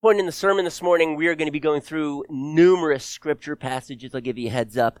Point in the sermon this morning, we are going to be going through numerous scripture passages. I'll give you a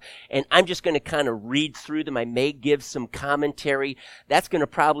heads up. And I'm just going to kind of read through them. I may give some commentary. That's going to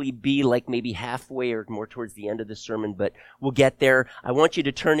probably be like maybe halfway or more towards the end of the sermon, but we'll get there. I want you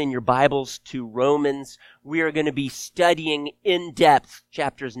to turn in your Bibles to Romans. We are going to be studying in depth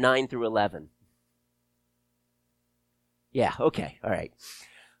chapters 9 through 11. Yeah, okay, all right.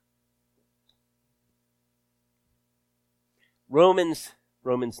 Romans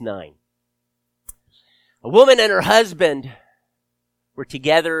 9. A woman and her husband were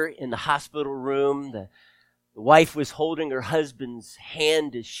together in the hospital room. The wife was holding her husband's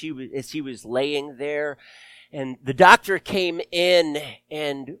hand as he was laying there. And the doctor came in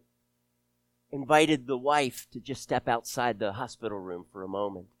and invited the wife to just step outside the hospital room for a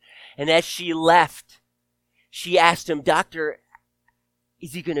moment. And as she left, she asked him, "Doctor,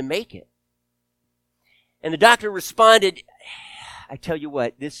 is he going to make it?" And the doctor responded, "I tell you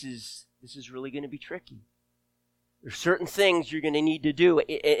what, this is really going to be tricky. There's certain things you're going to need to do.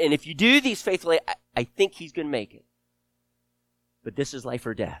 And if you do these faithfully, I think he's going to make it. But this is life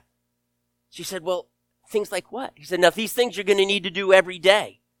or death." She said, "Well, things like what?" He said, "Now, these things you're going to need to do every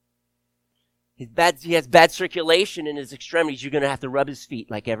day. He has bad circulation in his extremities. You're going to have to rub his feet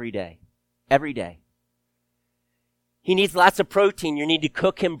like every day. Every day. He needs lots of protein. You need to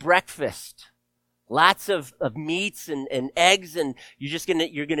cook him breakfast. Lots of meats and eggs, and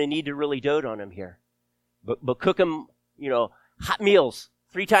you're gonna need to really dote on him here. But cook him, hot meals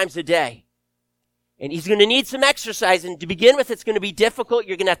 3 times a day. And he's gonna need some exercise, and to begin with, it's gonna be difficult.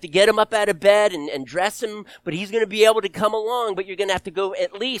 You're gonna have to get him up out of bed and dress him, but he's gonna be able to come along, but you're gonna have to go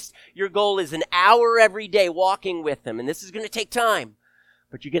at least, your goal is an hour every day walking with him, and this is gonna take time,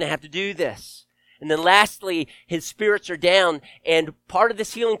 but you're gonna have to do this. And then lastly, his spirits are down. And part of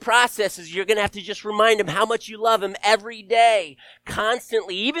this healing process is you're going to have to just remind him how much you love him every day,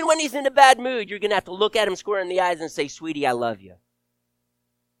 constantly. Even when he's in a bad mood, you're going to have to look at him square in the eyes and say, "Sweetie, I love you."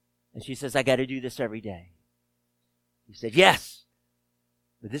 And she says, "I got to do this every day." He said, "Yes,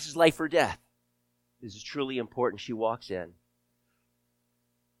 but this is life or death. This is truly important." She walks in.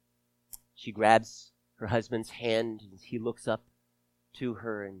 She grabs her husband's hand, and he looks up to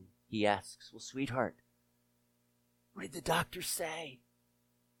her, and he asks, "Well, sweetheart, what did the doctor say?"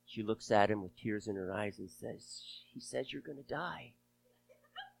 She looks at him with tears in her eyes and says, "He says you're going to die."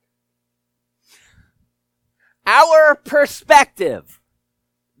 Our perspective,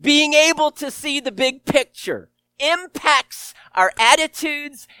 being able to see the big picture, impacts our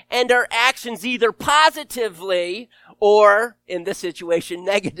attitudes and our actions either positively or, in this situation,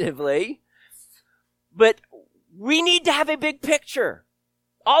 negatively. But we need to have a big picture.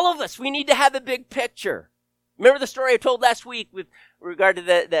 All of us, we need to have a big picture. Remember the story I told last week with regard to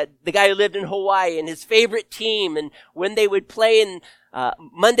the guy who lived in Hawaii and his favorite team, and when they would play in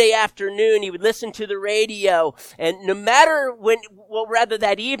Monday afternoon, he would listen to the radio, and no matter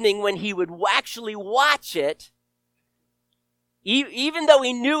that evening when he would actually watch it, even though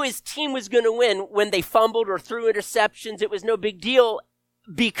he knew his team was going to win, when they fumbled or threw interceptions, it was no big deal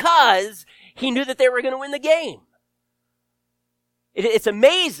because he knew that they were going to win the game. It's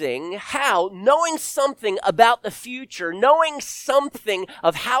amazing how knowing something about the future, knowing something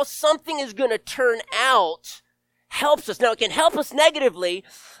of how something is going to turn out helps us. Now, it can help us negatively,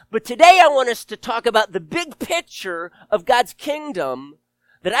 but today I want us to talk about the big picture of God's kingdom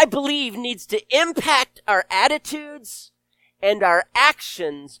that I believe needs to impact our attitudes and our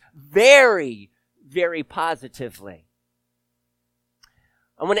actions very, very positively.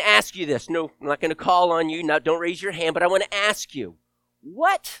 I want to ask you this. No, I'm not going to call on you. Now, don't raise your hand, but I want to ask you,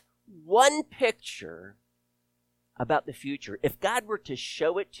 what one picture about the future, if God were to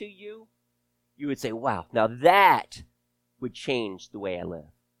show it to you, you would say, "Wow, now that would change the way I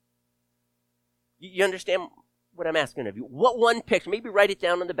live"? You understand what I'm asking of you? What one picture, maybe write it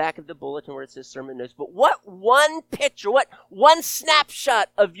down on the back of the bulletin where it says sermon notes, but what one picture, what one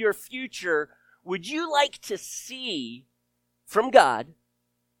snapshot of your future would you like to see from God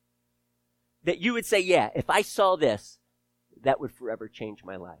that you would say, "Yeah, if I saw this, that would forever change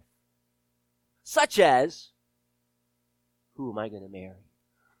my life"? Such as, who am I going to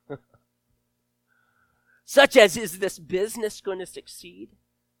marry? Such as, is this business going to succeed?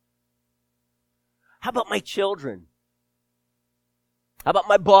 How about my children? How about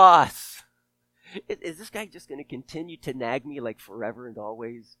my boss? Is this guy just going to continue to nag me like forever and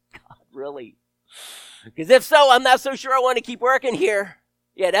always? God, really? Because if so, I'm not so sure I want to keep working here.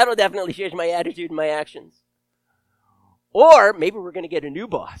 Yeah, that'll definitely change my attitude and my actions. Or maybe we're going to get a new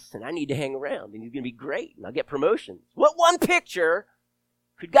boss and I need to hang around and he's going to be great and I'll get promotions. What one picture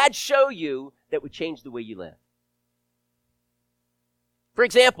could God show you that would change the way you live? For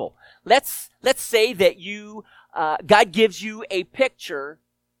example, let's say that God gives you a picture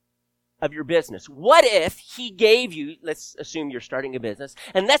of your business. What if he gave you, let's assume you're starting a business,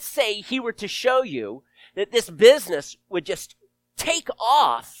 and let's say he were to show you that this business would just take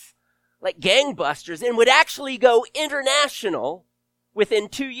off like gangbusters and would actually go international within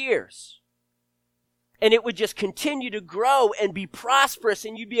 2 years. And it would just continue to grow and be prosperous,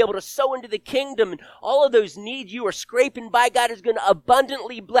 and you'd be able to sow into the kingdom, and all of those needs you are scraping by, God is going to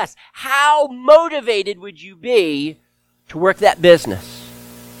abundantly bless. How motivated would you be to work that business?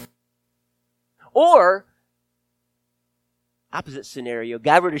 Or, opposite scenario,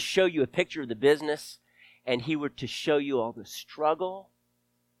 God were to show you a picture of the business, and he were to show you all the struggle.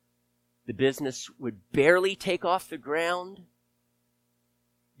 The business would barely take off the ground.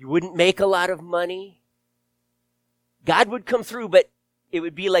 You wouldn't make a lot of money. God would come through, but it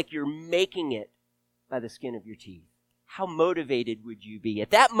would be like you're making it by the skin of your teeth. How motivated would you be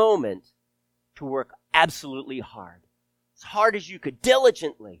at that moment to work absolutely hard? As hard as you could,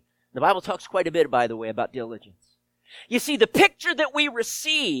 diligently. The Bible talks quite a bit, by the way, about diligence. You see, the picture that we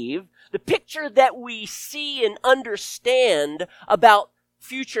receive, the picture that we see and understand about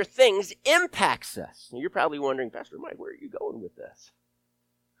future things impacts us. Now, you're probably wondering, Pastor Mike, where are you going with this?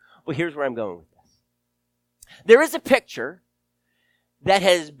 Well, here's where I'm going with this. There is a picture that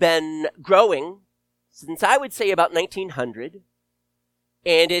has been growing since I would say about 1900,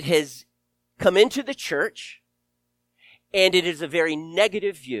 and it has come into the church, and it is a very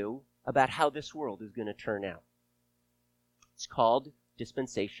negative view about how this world is going to turn out. It's called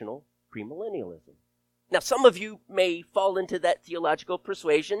dispensational premillennialism. Now, some of you may fall into that theological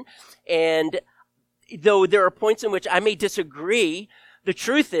persuasion, and though there are points in which I may disagree, the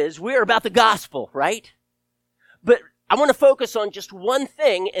truth is we're about the gospel, right? But I want to focus on just one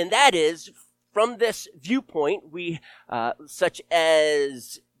thing, and that is, from this viewpoint, such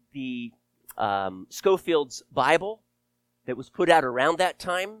as the Scofield's Bible that was put out around that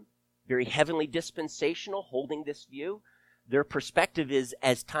time, very heavenly dispensational, holding this view. Their perspective is,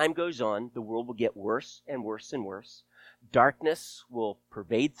 as time goes on, the world will get worse and worse and worse. Darkness will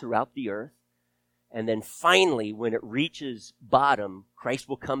pervade throughout the earth. And then finally, when it reaches bottom, Christ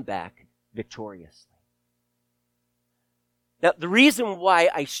will come back victoriously. Now, the reason why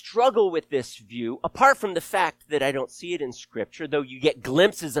I struggle with this view, apart from the fact that I don't see it in Scripture, though you get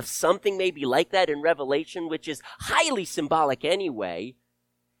glimpses of something maybe like that in Revelation, which is highly symbolic anyway,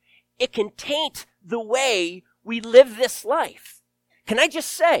 it can taint the way we live this life. Can I just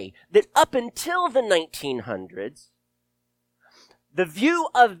say that up until the 1900s,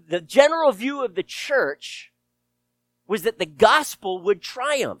 the general view of the church was that the gospel would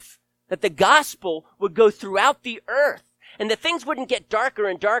triumph, that the gospel would go throughout the earth, and that things wouldn't get darker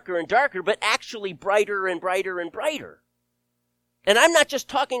and darker and darker, but actually brighter and brighter and brighter. And I'm not just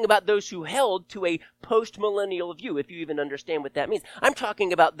talking about those who held to a post-millennial view, if you even understand what that means. I'm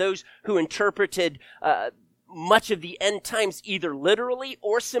talking about those who interpreted much of the end times either literally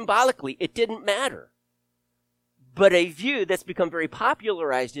or symbolically. It didn't matter. But a view that's become very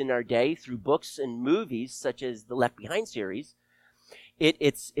popularized in our day through books and movies, such as the Left Behind series,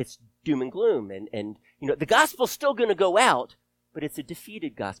 it's doom and gloom. And you know, the gospel's still going to go out, but it's a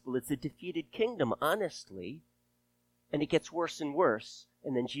defeated gospel. It's a defeated kingdom, honestly. And it gets worse and worse,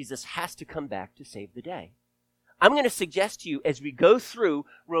 and then Jesus has to come back to save the day. I'm going to suggest to you, as we go through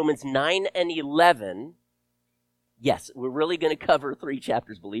Romans 9 and 11, yes, we're really going to cover 3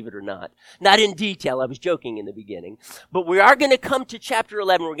 chapters, believe it or not. Not in detail, I was joking in the beginning. But we are going to come to chapter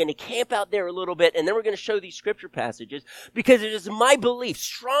 11, we're going to camp out there a little bit, and then we're going to show these scripture passages, because it is my belief,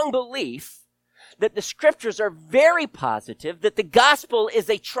 strong belief, that the scriptures are very positive, that the gospel is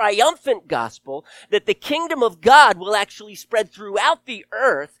a triumphant gospel, that the kingdom of God will actually spread throughout the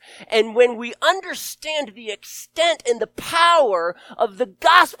earth. And when we understand the extent and the power of the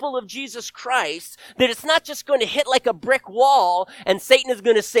gospel of Jesus Christ, that it's not just going to hit like a brick wall and Satan is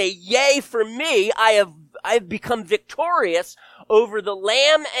going to say, yay for me, I have become victorious over the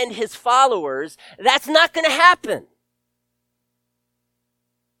Lamb and his followers, that's not going to happen.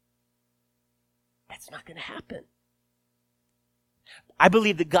 That's not going to happen. I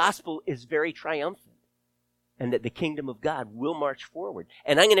believe the gospel is very triumphant and that the kingdom of God will march forward.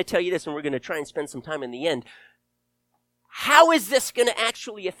 And I'm going to tell you this, and we're going to try and spend some time in the end. How is this going to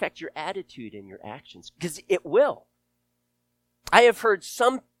actually affect your attitude and your actions? Because it will. I have heard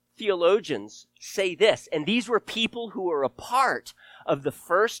some theologians say this, and these were people who were a part of the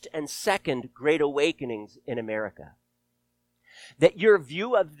first and second Great Awakenings in America, that your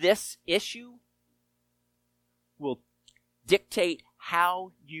view of this issue will dictate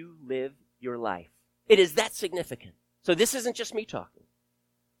how you live your life. It is that significant. So this isn't just me talking.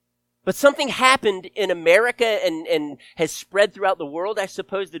 But something happened in America and has spread throughout the world, I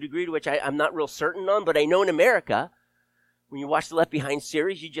suppose, the degree to which I'm not real certain on, but I know in America, when you watch the Left Behind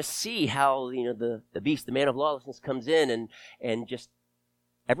series, you just see how, the beast, the man of lawlessness comes in and just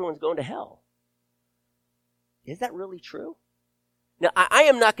everyone's going to hell. Is that really true? Now, I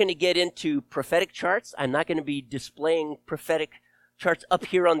am not going to get into prophetic charts. I'm not going to be displaying prophetic charts up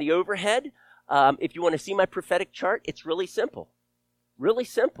here on the overhead. If you want to see my prophetic chart, it's really simple. Really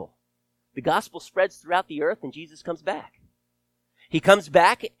simple. The gospel spreads throughout the earth and Jesus comes back. He comes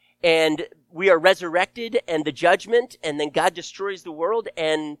back and we are resurrected and the judgment, and then God destroys the world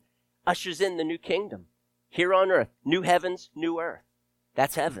and ushers in the new kingdom here on earth. New heavens, new earth.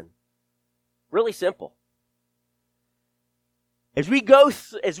 That's heaven. Really simple. As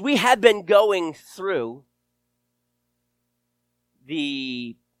we have been going through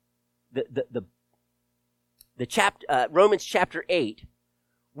the chapter, Romans chapter 8,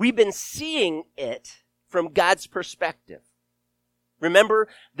 we've been seeing it from God's perspective. Remember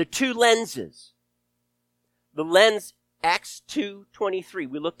the two lenses. The lens, Acts 2:23,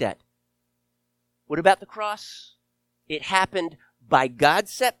 we looked at. What about the cross? It happened by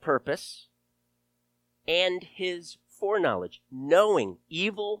God's set purpose and his foreknowledge, knowing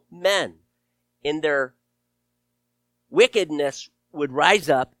evil men in their wickedness would rise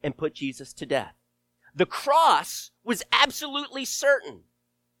up and put Jesus to death. The cross was absolutely certain.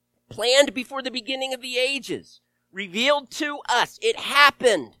 Planned before the beginning of the ages. Revealed to us. It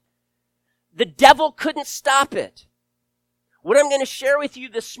happened. The devil couldn't stop it. What I'm going to share with you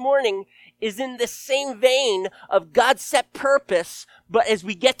this morning is in the same vein of God's set purpose, but as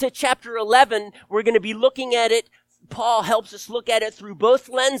we get to chapter 11, we're going to be looking at it. Paul helps us look at it through both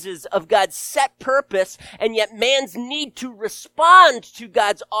lenses of God's set purpose and yet man's need to respond to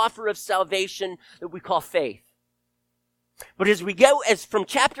God's offer of salvation that we call faith. But as we go, as from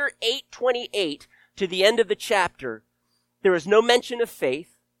chapter 8:28 to the end of the chapter, there is no mention of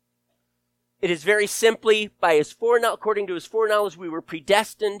faith. It is very simply, according to his foreknowledge, we were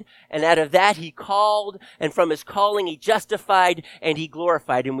predestined, and out of that he called, and from his calling he justified, and he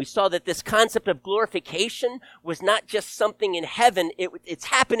glorified. And we saw that this concept of glorification was not just something in heaven, it's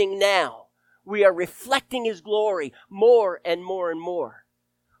happening now. We are reflecting his glory more and more and more.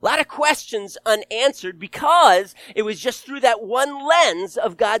 A lot of questions unanswered because it was just through that one lens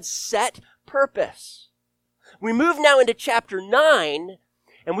of God's set purpose. We move now into chapter 9,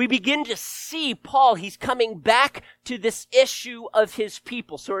 and we begin to see Paul, he's coming back to this issue of his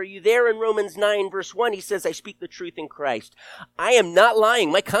people. So are you there in Romans 9 verse 1? He says, I speak the truth in Christ. I am not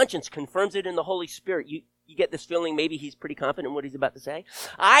lying. My conscience confirms it in the Holy Spirit. You get this feeling maybe he's pretty confident in what he's about to say.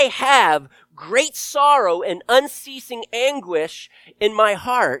 I have great sorrow and unceasing anguish in my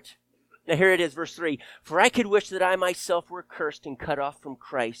heart. Now here it is, verse 3. For I could wish that I myself were cursed and cut off from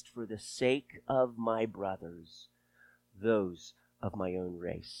Christ for the sake of my brothers, those of my own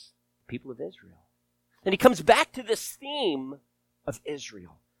race, people of Israel. And he comes back to this theme of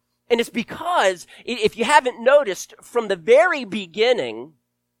Israel. And it's because, if you haven't noticed, from the very beginning,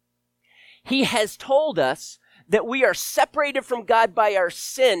 he has told us that we are separated from God by our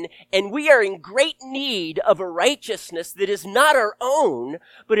sin, and we are in great need of a righteousness that is not our own,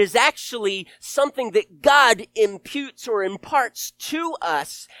 but is actually something that God imputes or imparts to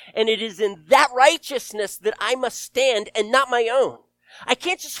us, and it is in that righteousness that I must stand and not my own. I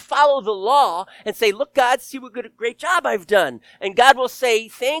can't just follow the law and say, look, God, see what great job I've done. And God will say,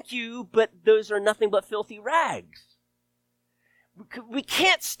 thank you, but those are nothing but filthy rags. We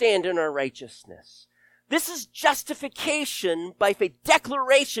can't stand in our righteousness. This is justification by faith.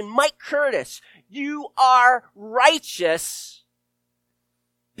 Declaration, Mike Curtis, you are righteous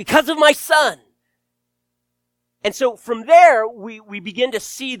because of my Son. And so from there, we begin to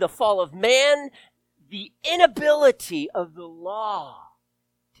see the fall of man, the inability of the law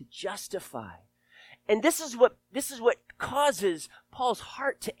to justify. And this is what causes Paul's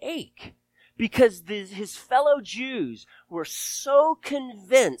heart to ache. Because his fellow Jews were so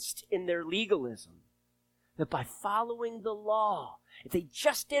convinced in their legalism that by following the law, if they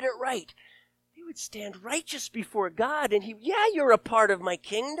just did it right, they would stand righteous before God. And you're a part of my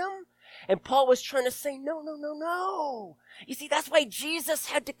kingdom. And Paul was trying to say, no. You see, that's why Jesus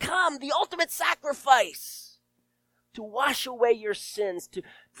had to come, the ultimate sacrifice, to wash away your sins,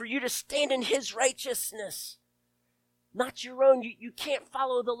 for you to stand in his righteousness. Not your own. You can't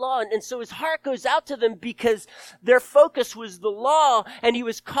follow the law. And so his heart goes out to them because their focus was the law, and he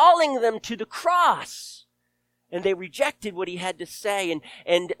was calling them to the cross. And they rejected what he had to say.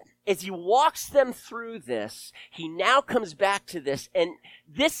 And as he walks them through this, he now comes back to this. And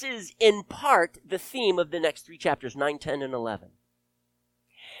this is in part the theme of the next three chapters, 9, 10, and 11.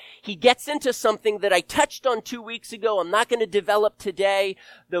 he gets into something that I touched on 2 weeks ago. I'm not going to develop today,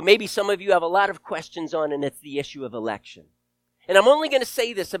 though maybe some of you have a lot of questions on, and it's the issue of election. And I'm only going to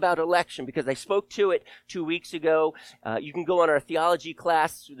say this about election because I spoke to it 2 weeks ago. You can go on our theology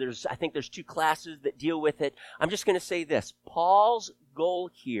class. I think there's 2 classes that deal with it. I'm just going to say this. Paul's goal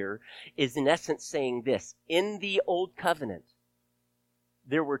here is in essence saying this. In the Old Covenant,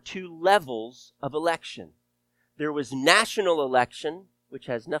 there were 2 levels of election. There was national election, which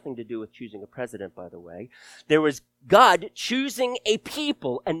has nothing to do with choosing a president, by the way. There was God choosing a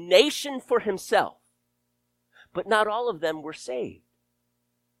people, a nation for himself. But not all of them were saved.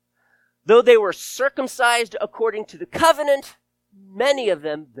 Though they were circumcised according to the covenant, many of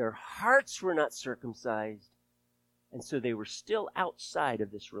them, their hearts were not circumcised, and so they were still outside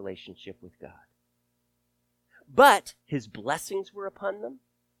of this relationship with God. But his blessings were upon them.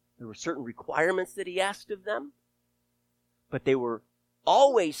 There were certain requirements that he asked of them, but they were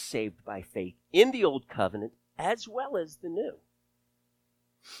always saved by faith in the Old Covenant as well as the New.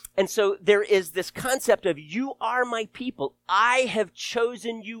 And so there is this concept of, you are my people. I have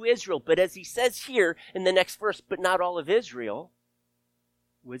chosen you, Israel. But as he says here in the next verse, but not all of Israel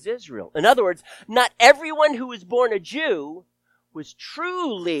was Israel. In other words, not everyone who was born a Jew was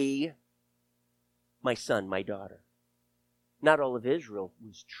truly my son, my daughter. Not all of Israel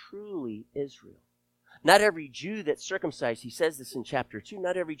was truly Israel. Not every Jew that's circumcised, he says this in chapter 2,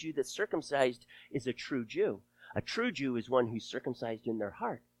 not every Jew that's circumcised is a true Jew. A true Jew is one who's circumcised in their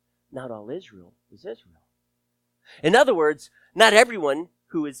heart. Not all Israel is Israel. In other words, not everyone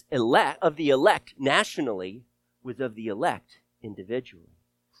who is of the elect nationally was of the elect individually.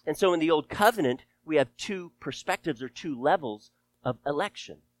 And so in the Old Covenant, we have 2 perspectives or 2 levels of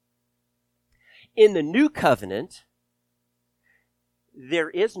election. In the New Covenant, there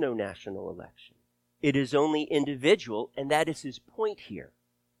is no national election. It is only individual, and that is his point here.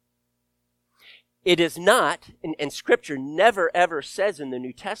 It is not, and Scripture never ever says in the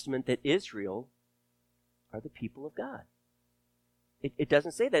New Testament that Israel are the people of God. It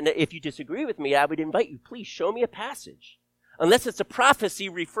doesn't say that. Now, if you disagree with me, I would invite you, please show me a passage. Unless it's a prophecy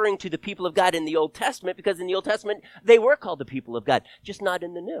referring to the people of God in the Old Testament, because in the Old Testament, they were called the people of God, just not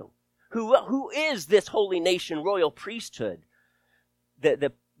in the New. Who is this holy nation, royal priesthood,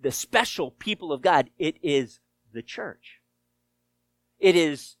 the special people of God? It is the church. It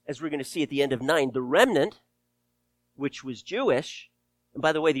is, as we're going to see at the end of 9, the remnant, which was Jewish. And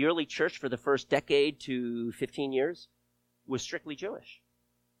by the way, the early church for the first decade to 15 years was strictly Jewish.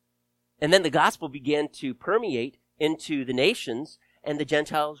 And then the gospel began to permeate into the nations, and the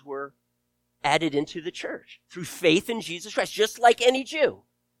Gentiles were added into the church through faith in Jesus Christ, just like any Jew.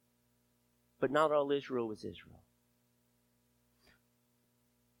 But not all Israel was Israel.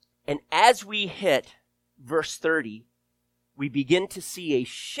 And as we hit verse 30, we begin to see a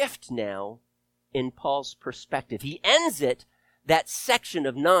shift now in Paul's perspective. He ends that section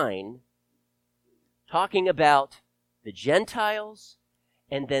of 9, talking about the Gentiles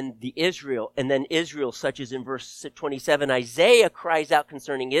and then the Israel, and then Israel, such as in verse 27, Isaiah cries out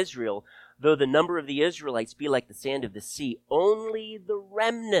concerning Israel, though the number of the Israelites be like the sand of the sea, only the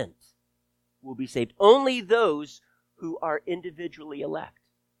remnant will be saved. Only those who are individually elect.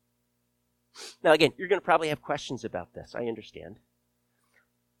 Now, again, you're going to probably have questions about this. I understand.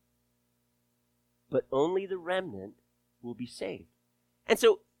 But only the remnant will be saved. And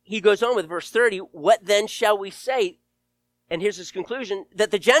so he goes on with verse 30. What then shall we say? And here's his conclusion,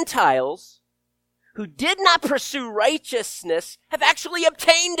 that the Gentiles who did not pursue righteousness have actually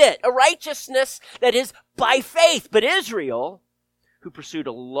obtained it. A righteousness that is by faith. But Israel, who pursued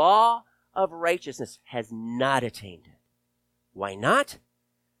a law of righteousness, has not attained it. Why not?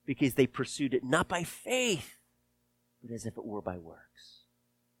 Because they pursued it not by faith, but as if it were by works.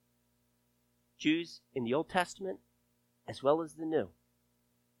 Jews in the Old Testament, as well as the New,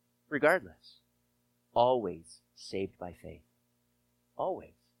 regardless, always saved by faith.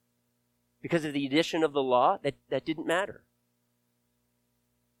 Always. Because of the addition of the law, that didn't matter.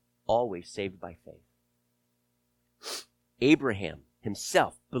 Always saved by faith. Abraham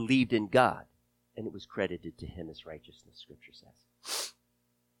himself believed in God, and it was credited to him as righteousness, Scripture says.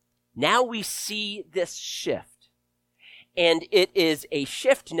 Now we see this shift, and it is a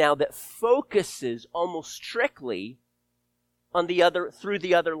shift now that focuses almost strictly on through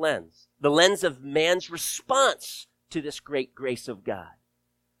the other lens, the lens of man's response to this great grace of God.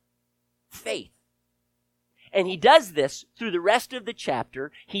 Faith. And he does this through the rest of the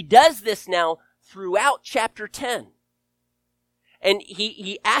chapter. He does this now throughout chapter 10. And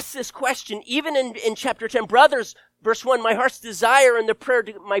he asks this question even in chapter 10. Brothers, verse 1, my heart's desire and the prayer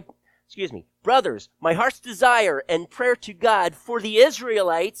to my Brothers, my heart's desire and prayer to God for the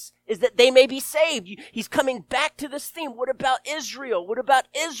Israelites is that they may be saved. He's coming back to this theme. What about Israel? What about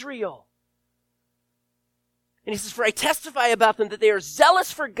Israel? And he says, for I testify about them that they are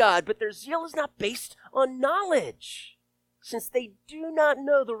zealous for God, but their zeal is not based on knowledge, since they do not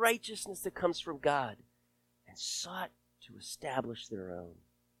know the righteousness that comes from God and sought to establish their own.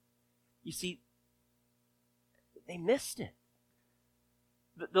 You see, they missed it.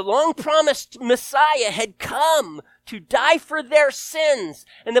 The long-promised Messiah had come to die for their sins,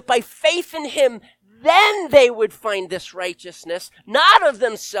 and that by faith in him, then they would find this righteousness, not of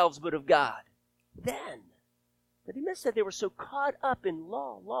themselves, but of God. Then. But they missed that. They were so caught up in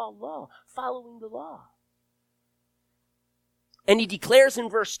law, following the law. And he declares in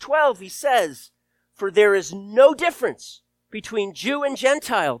verse 12, he says, for there is no difference between Jew and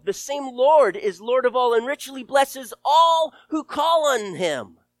Gentile. The same Lord is Lord of all and richly blesses all who call on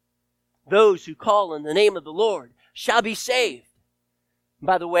him. Those who call on the name of the Lord shall be saved. And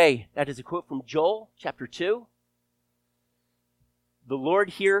by the way, that is a quote from Joel chapter 2. The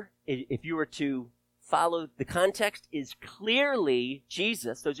Lord here, if you were to follow the context, is clearly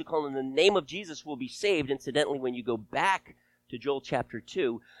Jesus. Those who call on the name of Jesus will be saved. Incidentally, when you go back to Joel chapter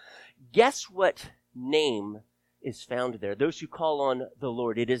 2, guess what name is found there? Those who call on the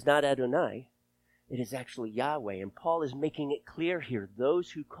Lord. It is not Adonai. It is actually Yahweh. And Paul is making it clear here.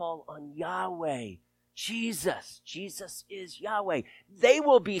 Those who call on Yahweh, Jesus is Yahweh, they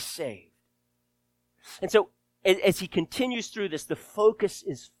will be saved. And so as he continues through this, the focus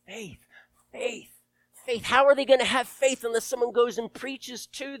is faith. How are they going to have faith unless someone goes and preaches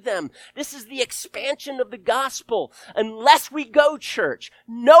to them? This is the expansion of the gospel. Unless we go, church,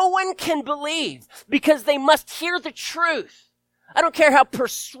 no one can believe because they must hear the truth. I don't care how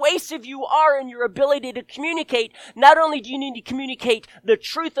persuasive you are in your ability to communicate. Not only do you need to communicate the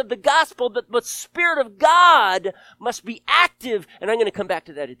truth of the gospel, but the Spirit of God must be active. And I'm going to come back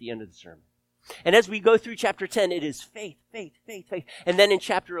to that at the end of the sermon. And as we go through chapter 10, it is faith. And then in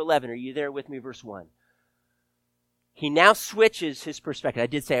chapter 11, are you there with me? Verse 1. He now switches his perspective. I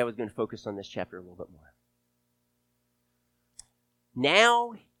did say I was going to focus on this chapter a little bit more.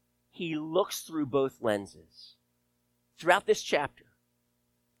 Now he looks through both lenses. Throughout this chapter,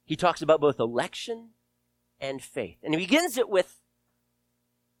 he talks about both election and faith. And he begins it with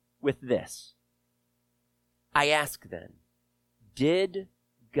this. I ask then, did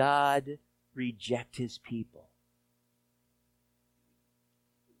God reject his people?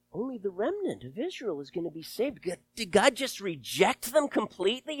 Only the remnant of Israel is going to be saved. Did God just reject them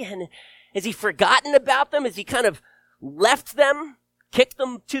completely? And has he forgotten about them? Has he kind of left them, kicked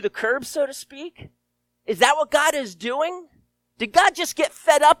them to the curb, so to speak? Is that what God is doing? Did God just get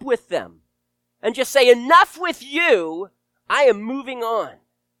fed up with them and just say, enough with you, I am moving on?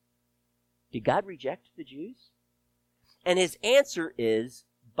 Did God reject the Jews? And his answer is,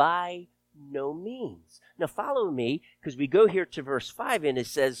 by no means. Now follow me, because we go here to verse 5, and it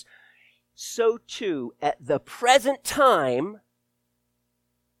says, so too, at the present time,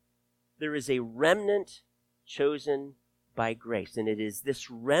 there is a remnant chosen by grace. And it is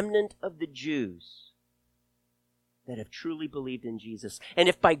this remnant of the Jews that have truly believed in Jesus. And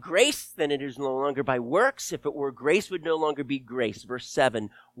if by grace, then it is no longer by works. If it were grace, would no longer be grace. Verse 7,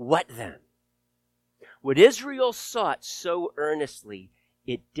 what then? What Israel sought so earnestly,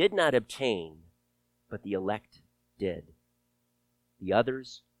 it did not obtain, but the elect did. The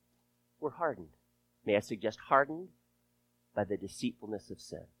others were hardened. May I suggest hardened by the deceitfulness of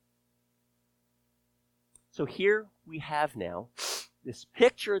sin. So here we have now this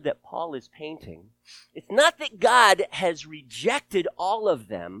picture that Paul is painting. It's not that God has rejected all of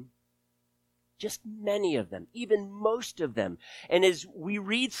them, just many of them, even most of them. And as we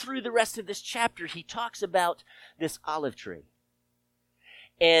read through the rest of this chapter, he talks about this olive tree.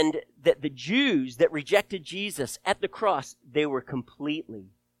 And that the Jews that rejected Jesus at the cross, they were completely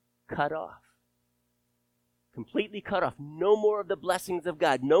cut off. Completely cut off. No more of the blessings of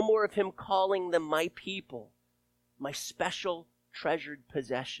God. No more of him calling them my people, my special treasured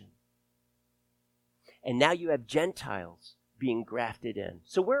possession. And now you have Gentiles being grafted in.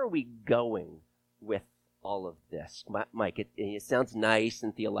 So where are we going with all of this? Mike, it sounds nice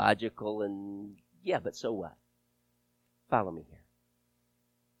and theological and yeah, but so what? Follow me here.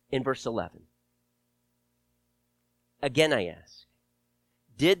 In verse 11, again I ask,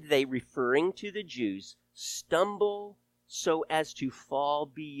 did they, referring to the Jews, stumble so as to fall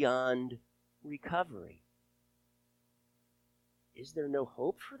beyond recovery? Is there no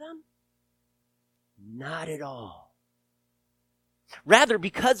hope for them? Not at all. Rather,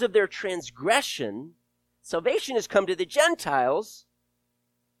 because of their transgression, salvation has come to the Gentiles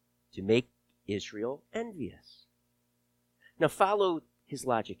to make Israel envious. Now follow his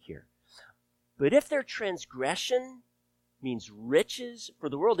logic here. But if their transgression means riches for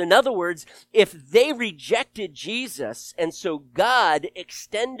the world, in other words, if they rejected Jesus and so God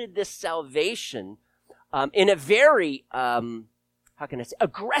extended this salvation in a very,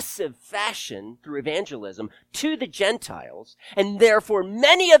 aggressive fashion through evangelism to the Gentiles, and therefore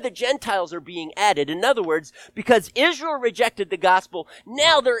many of the Gentiles are being added. In other words, because Israel rejected the gospel,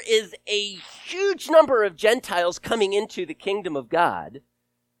 now there is a huge number of Gentiles coming into the kingdom of God,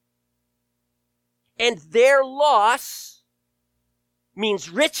 and their loss means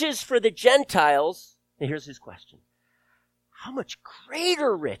riches for the Gentiles. And here's his question. How much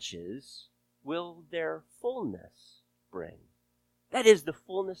greater riches will their fullness bring? That is the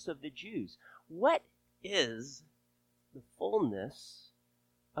fullness of the Jews. What is the fullness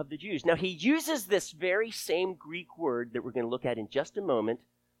of the Jews? Now, he uses this very same Greek word that we're going to look at in just a moment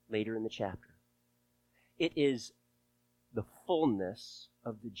later in the chapter. It is the fullness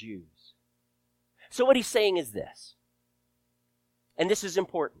of the Jews. So what he's saying is this, and this is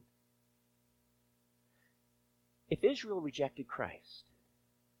important. If Israel rejected Christ,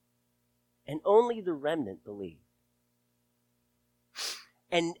 and only the remnant believed,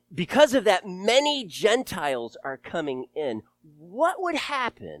 and because of that, many Gentiles are coming in, what would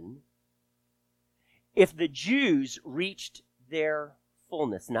happen if the Jews reached their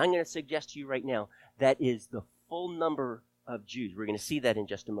fullness? And I'm going to suggest to you right now, that is the full number of Jews. We're going to see that in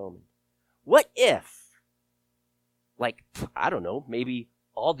just a moment. What if, maybe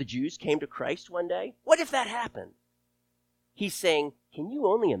all the Jews came to Christ one day? What if that happened? He's saying, can you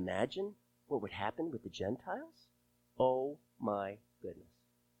only imagine what would happen with the Gentiles? Oh my goodness.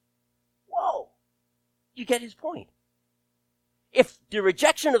 Whoa! You get his point. If the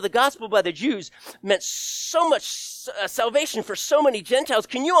rejection of the gospel by the Jews meant so much salvation for so many Gentiles,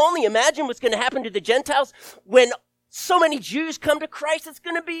 can you only imagine what's going to happen to the Gentiles when so many Jews come to Christ? It's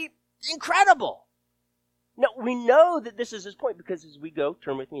going to be incredible. Now, we know that this is his point because as we go,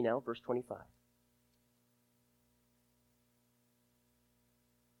 turn with me now, verse 25.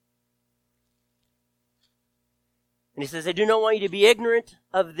 And he says, I do not want you to be ignorant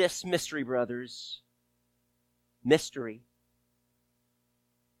of this mystery, brothers. Mystery.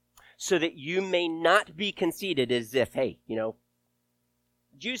 So that you may not be conceited as if, hey,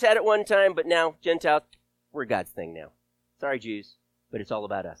 Jews had it one time, but now Gentiles, we're God's thing now. Sorry, Jews, but it's all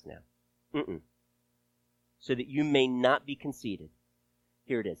about us now. So that you may not be conceited.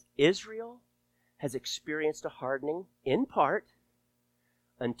 Here it is. Israel has experienced a hardening in part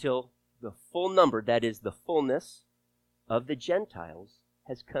until the full number, that is the fullness of the Gentiles,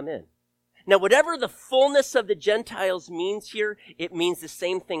 has come in. Now, whatever the fullness of the Gentiles means here, it means the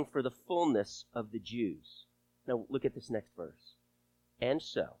same thing for the fullness of the Jews. Now, look at this next verse. And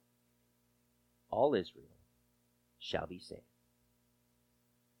so, all Israel shall be saved.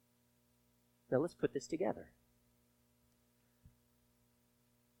 Now, let's put this together.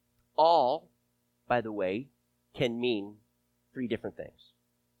 All, by the way, can mean three different things.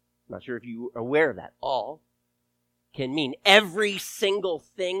 I'm not sure if you are aware of that. All can mean every single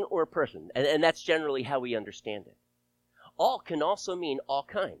thing or person. And that's generally how we understand it. All can also mean all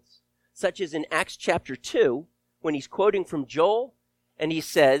kinds. Such as in Acts chapter 2, when he's quoting from Joel, and he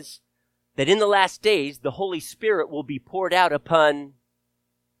says that in the last days, the Holy Spirit will be poured out upon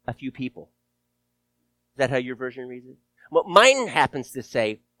a few people. Is that how your version reads it? Well, mine happens to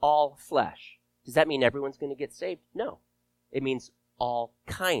say all flesh. Does that mean everyone's going to get saved? No. It means all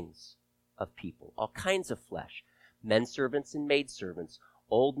kinds of people, all kinds of flesh. Men servants and maid servants,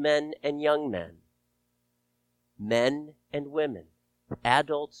 old men and young men, men and women,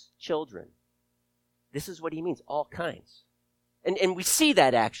 adults, children. This is what he means, all kinds. And we see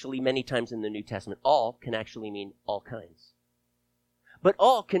that actually many times in the New Testament. All can actually mean all kinds. But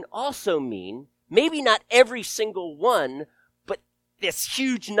all can also mean maybe not every single one, but this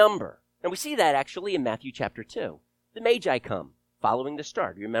huge number. And we see that actually in Matthew chapter 2. The Magi come following the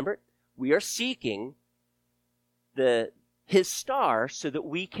star. Do you remember it? We are seeking his star so that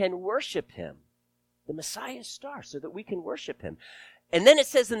we can worship him. The Messiah's star so that we can worship him. And then it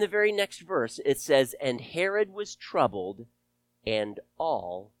says in the very next verse, it says, and Herod was troubled and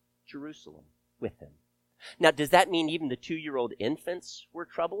all Jerusalem with him. Now, does that mean even the 2-year-old infants were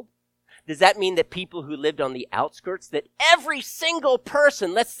troubled? Does that mean that people who lived on the outskirts, that every single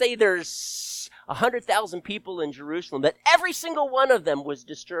person, let's say there's 100,000 people in Jerusalem, that every single one of them was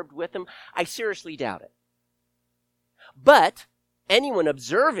disturbed with him? I seriously doubt it. But anyone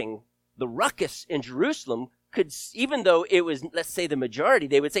observing the ruckus in Jerusalem could, even though it was, let's say, the majority,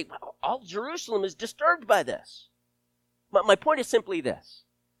 they would say, well, all Jerusalem is disturbed by this. My point is simply this.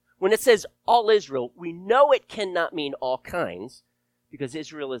 When it says all Israel, we know it cannot mean all kinds, because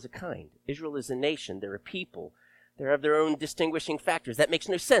Israel is a kind. Israel is a nation. They're a people. They have their own distinguishing factors. That makes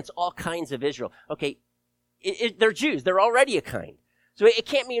no sense. All kinds of Israel. Okay, they're Jews. They're already a kind. So it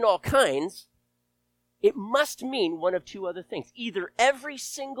can't mean all kinds. It must mean one of two other things. Either every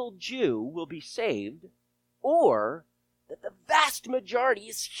single Jew will be saved, or that the vast majority,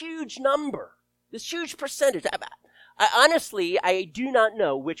 this huge number, this huge percentage. Honestly, I do not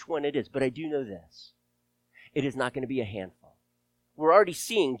know which one it is, but I do know this. It is not going to be a handful. We're already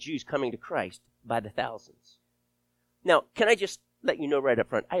seeing Jews coming to Christ by the thousands. Now, can I just let you know right up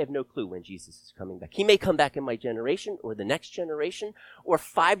front, I have no clue when Jesus is coming back. He may come back in my generation, or the next generation, or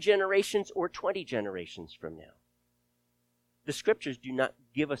 5 generations, or 20 generations from now. The scriptures do not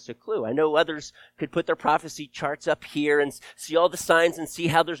give us a clue. I know others could put their prophecy charts up here and see all the signs and see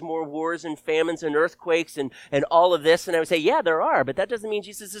how there's more wars and famines and earthquakes and all of this. And I would say, yeah, there are, but that doesn't mean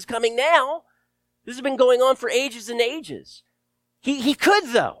Jesus is coming now. This has been going on for ages and ages. He could,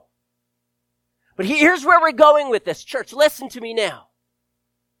 though. But here's where we're going with this, church. Listen to me now.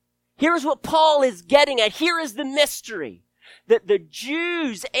 Here's what Paul is getting at. Here is the mystery. That the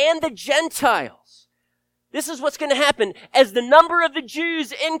Jews and the Gentiles, this is what's going to happen. As the number of the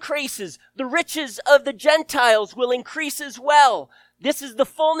Jews increases, the riches of the Gentiles will increase as well. This is the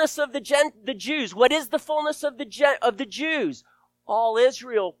fullness of the Jews. What is the fullness of the Jews? All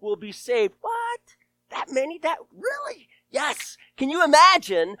Israel will be saved. What? That many? That really? Yes. Can you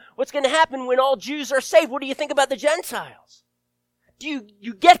imagine what's going to happen when all Jews are saved? What do you think about the Gentiles? Do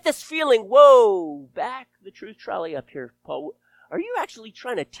you get this feeling, whoa, back the truth trolley up here, Paul? Are you actually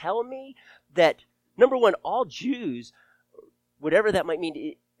trying to tell me that, number one, all Jews, whatever that might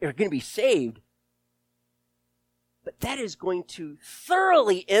mean, are going to be saved, but that is going to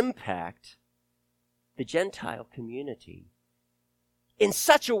thoroughly impact the Gentile community in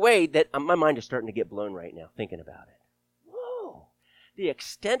such a way that my mind is starting to get blown right now thinking about it. Whoa, the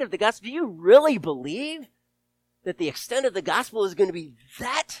extent of the gospel. Do you really believe that the extent of the gospel is going to be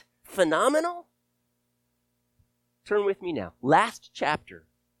that phenomenal? Turn with me now. Last chapter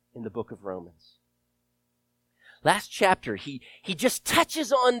in the book of Romans. Last chapter, he just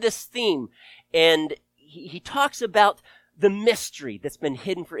touches on this theme, and he talks about the mystery that's been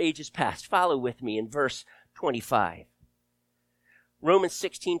hidden for ages past. Follow with me in verse 25. Romans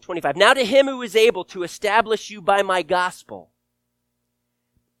 16:25. Now to him who is able to establish you by my gospel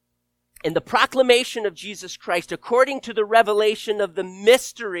in the proclamation of Jesus Christ, according to the revelation of the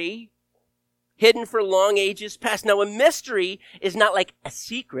mystery hidden for long ages past. Now, a mystery is not like a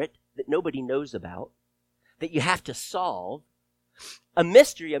secret that nobody knows about, that you have to solve. A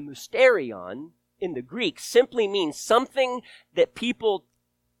mystery, a mysterion, in the Greek, simply means something that people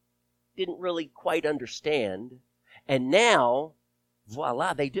didn't really quite understand, and now,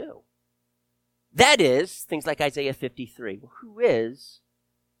 voila, they do. That is, things like Isaiah 53. Well, who is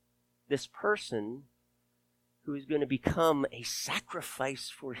this person who is going to become a sacrifice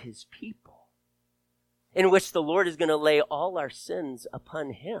for his people, in which the Lord is going to lay all our sins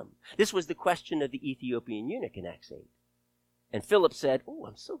upon him? This was the question of the Ethiopian eunuch in Acts 8. And Philip said, oh,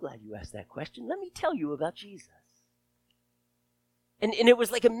 I'm so glad you asked that question. Let me tell you about Jesus. And it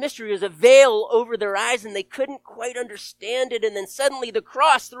was like a mystery. It was a veil over their eyes, and they couldn't quite understand it. And then suddenly the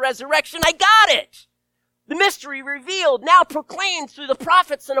cross, the resurrection, I got it! The mystery revealed, now proclaimed through the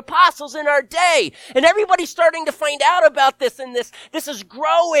prophets and apostles in our day. And everybody's starting to find out about this, and this is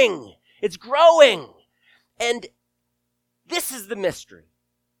growing. It's growing. And this is the mystery.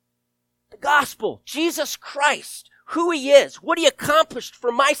 The gospel, Jesus Christ, who he is, what he accomplished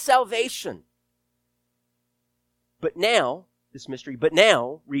for my salvation. But now, this mystery,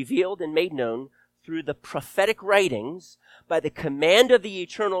 revealed and made known through the prophetic writings by the command of the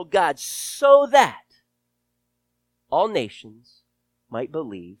eternal God, so that all nations might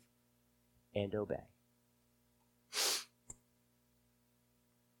believe and obey.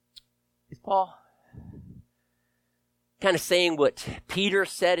 Is Paul kind of saying what Peter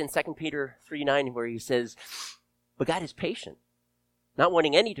said in 2 Peter 3:9, where he says, but God is patient, not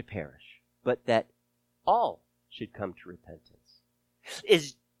wanting any to perish, but that all should come to repentance?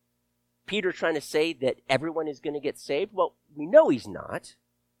 Is Peter trying to say that everyone is going to get saved? Well, we know he's not.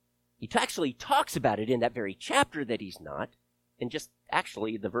 He actually talks about it in that very chapter that he's not, and just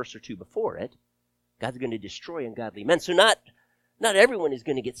actually the verse or two before it. God's going to destroy ungodly men. So not everyone is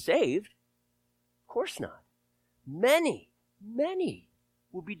going to get saved. Of course not. Many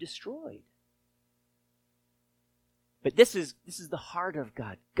will be destroyed. But this is the heart of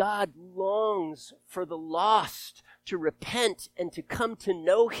God. God longs for the lost to repent and to come to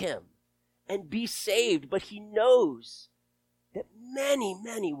know him and be saved. But he knows that many,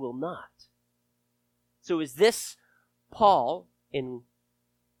 many will not. So is this Paul in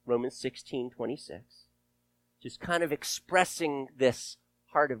Romans 16:26, just kind of expressing this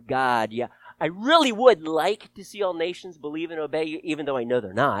heart of God? Yeah, I really would like to see all nations believe and obey you, even though I know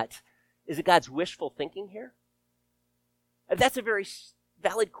they're not. Is it God's wishful thinking here? That's a very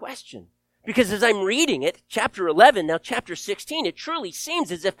valid question. Because as I'm reading it, chapter 11, now chapter 16, it truly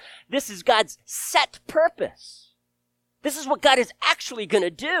seems as if this is God's set purpose. This is what God is actually going to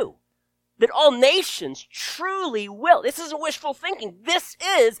do. That all nations truly will. This isn't wishful thinking. This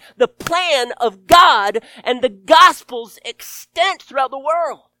is the plan of God and the gospel's extent throughout the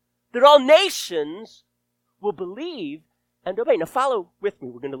world. That all nations will believe and obey. Now follow with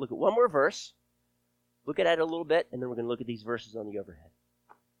me. We're going to look at one more verse. Look at it a little bit, and then we're going to look at these verses on the overhead.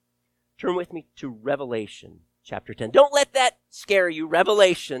 Turn with me to Revelation chapter 10. Don't let that scare you,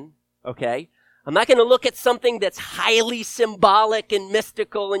 Revelation, okay? I'm not going to look at something that's highly symbolic and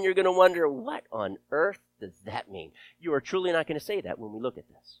mystical, and you're going to wonder, what on earth does that mean? You are truly not going to say that when we look at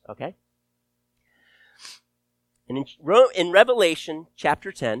this, okay? And in Revelation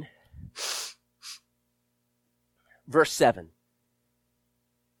chapter 10, verse 7,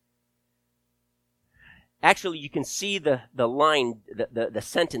 actually, you can see the line, the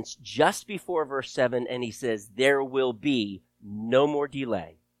sentence just before verse 7, and he says, there will be no more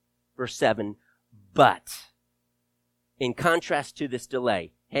delay. Verse 7, but, in contrast to this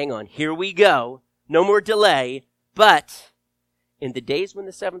delay, hang on, here we go, no more delay, but, in the days when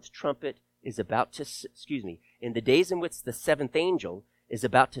the seventh trumpet is about to, in the days in which the seventh angel is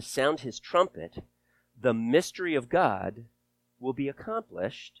about to sound his trumpet, the mystery of God will be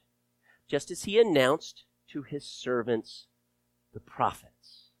accomplished, just as he announced to his servants, the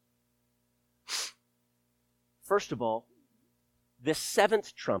prophets. First of all, this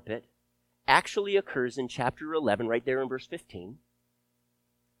seventh trumpet actually occurs in chapter 11, right there in verse 15.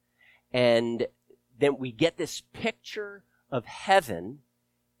 And then we get this picture of heaven.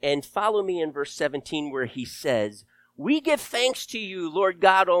 And follow me in verse 17 where he says, we give thanks to you, Lord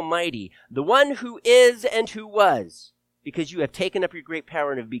God Almighty, the one who is and who was, because you have taken up your great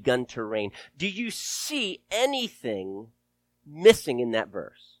power and have begun to reign. Do you see anything missing in that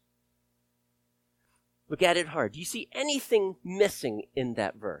verse? Look at it hard. Do you see anything missing in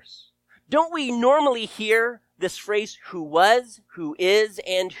that verse? Don't we normally hear this phrase, who was, who is,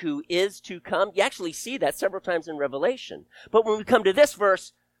 and who is to come? You actually see that several times in Revelation. But when we come to this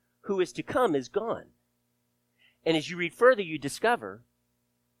verse, who is to come is gone. And as you read further, you discover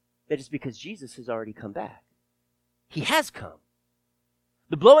that it's because Jesus has already come back. He has come.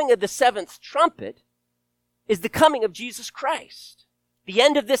 The blowing of the seventh trumpet is the coming of Jesus Christ, the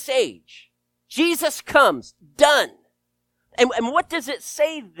end of this age. Jesus comes, done. And what does it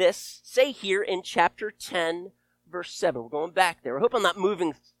say here in chapter 10, verse 7? We're going back there. I hope I'm not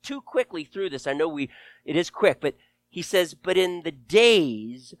moving too quickly through this. I know it is quick, but he says, but in the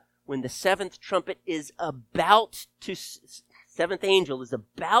days when the seventh trumpet is seventh angel is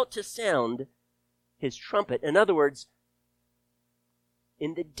about to sound his trumpet. In other words,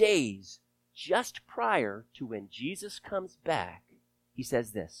 in the days just prior to when Jesus comes back, he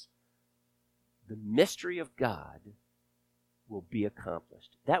says this, the mystery of God will be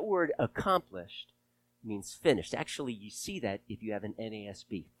accomplished. That word accomplished means finished. Actually, you see that if you have an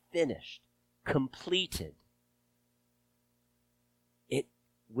NASB. Finished. Completed. It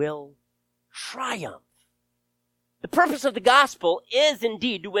will triumph. The purpose of the gospel is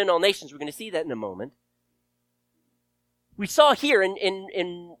indeed to win all nations. We're going to see that in a moment. We saw here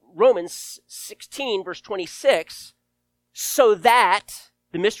in Romans 16, verse 26, so that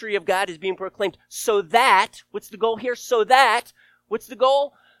the mystery of God is being proclaimed. So that, what's the goal here? So that, what's the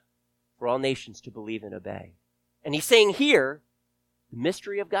goal? For all nations to believe and obey. And he's saying here, the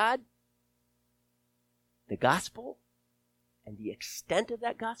mystery of God, the gospel, and the extent of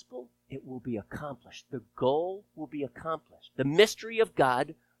that gospel, it will be accomplished. The goal will be accomplished. The mystery of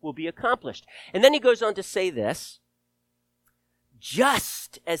God will be accomplished. And then he goes on to say this,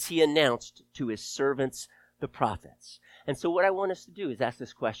 just as he announced to his servants, the prophets. And so what I want us to do is ask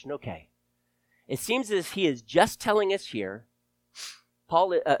this question, okay, it seems as if he is just telling us here,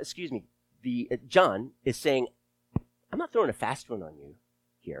 John is saying, I'm not throwing a fast one on you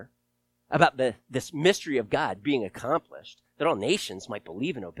here about this mystery of God being accomplished, that all nations might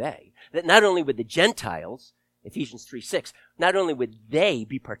believe and obey, that not only would the Gentiles, Ephesians 3:6, not only would they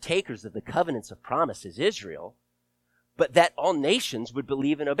be partakers of the covenants of promise as Israel, but that all nations would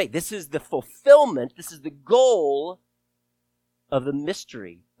believe and obey. This is the fulfillment, this is the goal of the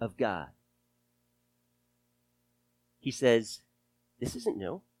mystery of God. He says, this isn't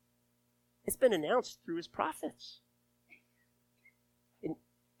new. It's been announced through his prophets.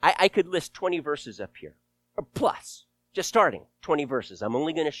 I could list 20 verses up here, or plus, just starting, 20 verses. I'm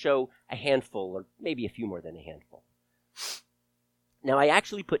only going to show a handful, or maybe a few more than a handful. Now, I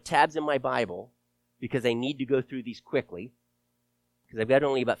actually put tabs in my Bible because I need to go through these quickly, because I've got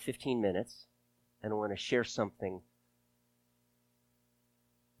only about 15 minutes, and I want to share something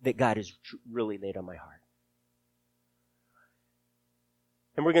that God has really laid on my heart.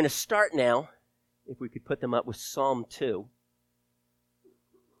 And we're going to start now, if we could put them up, with Psalm 2.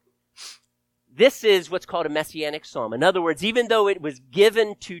 This is what's called a messianic psalm. In other words, even though it was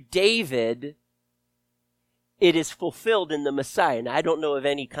given to David, it is fulfilled in the Messiah. And I don't know of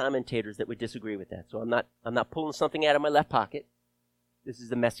any commentators that would disagree with that. So I'm not pulling something out of my left pocket. This is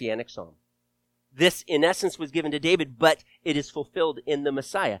the messianic psalm. This, in essence, was given to David, but it is fulfilled in the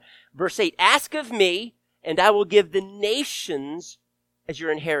Messiah. Verse 8, ask of me, and I will give the nations as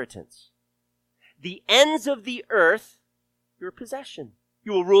your inheritance. The ends of the earth, your possession.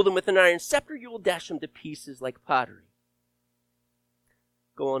 You will rule them with an iron scepter. You will dash them to pieces like pottery.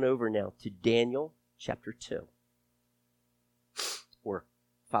 Go on over now to Daniel chapter 2. Or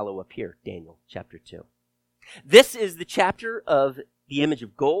follow up here, Daniel chapter 2. This is the chapter of the image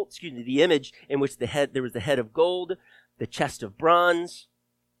of gold, the image in which there was the head of gold, the chest of bronze,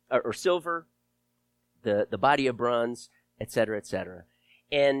 or silver, the body of bronze, etc., etc.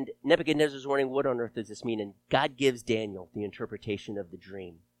 And Nebuchadnezzar's warning, what on earth does this mean? And God gives Daniel the interpretation of the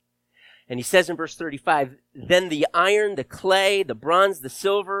dream. And he says in verse 35, then the iron, the clay, the bronze, the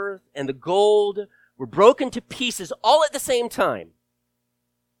silver, and the gold were broken to pieces all at the same time,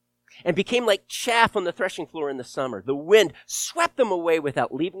 and became like chaff on the threshing floor in the summer. The wind swept them away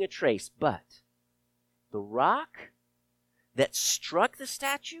without leaving a trace. But the rock that struck the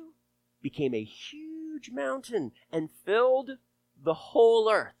statue became a huge mountain and filled the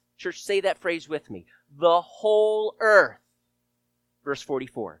whole earth. Church, say that phrase with me. The whole earth. Verse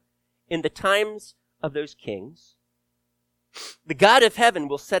 44. In the times of those kings, the God of heaven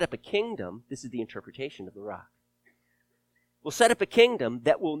will set up a kingdom. This is the interpretation of the rock. Will set up a kingdom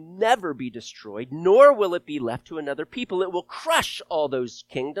that will never be destroyed, nor will it be left to another people. It will crush all those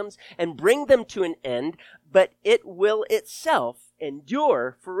kingdoms and bring them to an end, but it will itself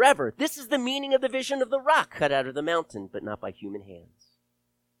endure forever. This is the meaning of the vision of the rock cut out of the mountain, but not by human hands.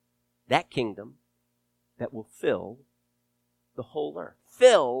 That kingdom that will fill the whole earth.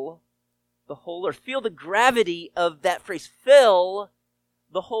 Fill the whole earth. Feel the gravity of that phrase. Fill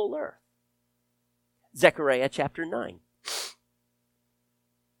the whole earth. Zechariah chapter 9.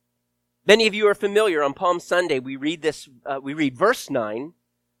 Many of you are familiar. On Palm Sunday, we read verse 9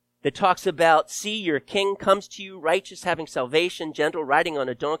 that talks about, see, your king comes to you, righteous, having salvation, gentle, riding on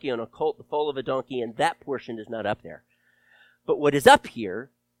a donkey, on a colt, the foal of a donkey, and that portion is not up there. But what is up here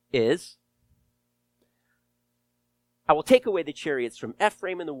is, I will take away the chariots from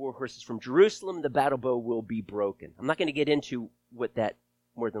Ephraim and the war horses from Jerusalem. The battle bow will be broken. I'm not going to get into what that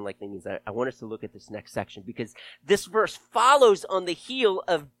more than likely means. I want us to look at this next section, because this verse follows on the heel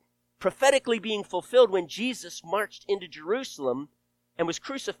of prophetically being fulfilled when Jesus marched into Jerusalem and was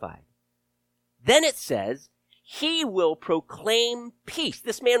crucified. Then it says, he will proclaim peace.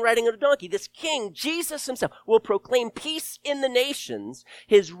 This man riding on a donkey, this king, Jesus himself, will proclaim peace in the nations.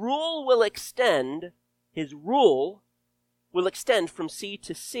 His rule will extend from sea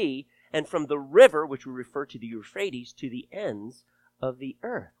to sea, and from the river, which we refer to the Euphrates, to the ends of the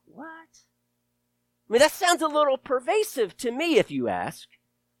earth. What? I mean, that sounds a little pervasive to me, if you ask.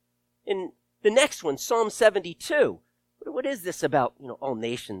 In the next one, Psalm 72. What is this about, all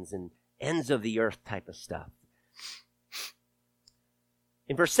nations and ends of the earth type of stuff?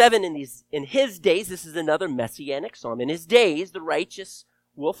 In verse 7, in his days, this is another messianic psalm. In his days, the righteous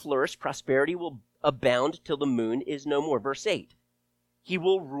will flourish, prosperity will abound till the moon is no more. Verse 8, he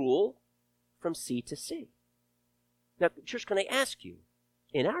will rule from sea to sea. Now, church, can I ask you,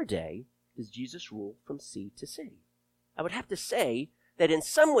 in our day, does Jesus rule from sea to sea? I would have to say that in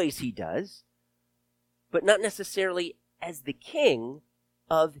some ways he does, but not necessarily as the king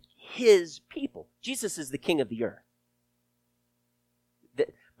of his people. Jesus is the king of the earth.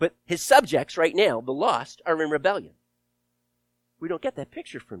 But his subjects right now, the lost, are in rebellion. We don't get that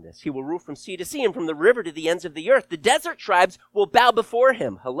picture from this. He will rule from sea to sea and from the river to the ends of the earth. The desert tribes will bow before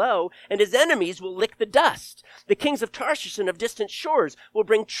him. Hello. And his enemies will lick the dust. The kings of Tarshish and of distant shores will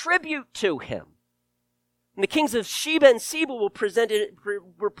bring tribute to him. And the kings of Sheba and Seba will present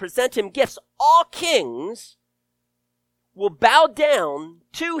him gifts. All kings will bow down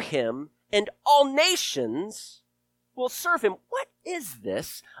to him, and all nations will serve him. What is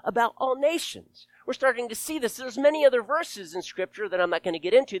this about all nations? We're starting to see this. There's many other verses in Scripture that I'm not going to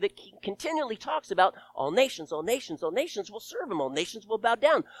get into that continually talks about all nations will serve him. All nations will bow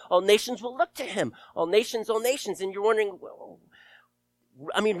down. All nations will look to him. All nations. And you're wondering, well,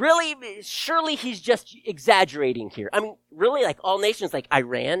 I mean, really? Surely he's just exaggerating here. I mean, really, like all nations like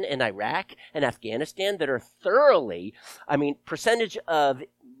Iran and Iraq and Afghanistan that are thoroughly, percentage of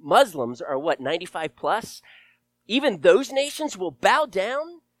Muslims are what, 95 plus? Even those nations will bow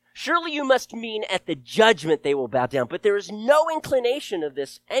down? Surely you must mean at the judgment they will bow down, but there is no inclination of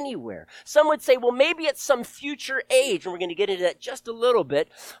this anywhere. Some would say, well, maybe at some future age, and we're going to get into that just a little bit,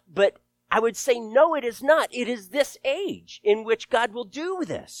 but I would say, no, it is not. It is this age in which God will do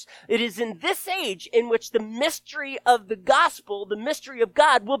this. It is in this age in which the mystery of the gospel, the mystery of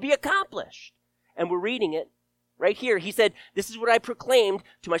God, will be accomplished. And we're reading it right here. He said, this is what I proclaimed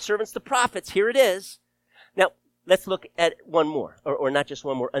to my servants, the prophets. Here it is. Now, let's look at one more, or not just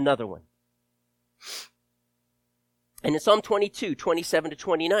one more, another one. And in Psalm 22, 27 to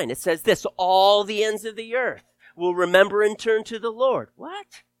 29, it says this, all the ends of the earth will remember and turn to the Lord.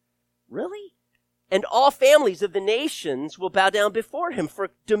 What? Really? And all families of the nations will bow down before him,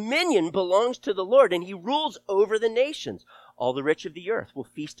 for dominion belongs to the Lord, and he rules over the nations. All the rich of the earth will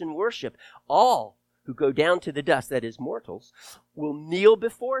feast and worship. All who go down to the dust, that is mortals, will kneel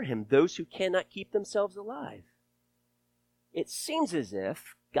before him, those who cannot keep themselves alive. It seems as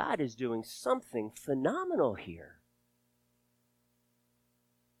if God is doing something phenomenal here.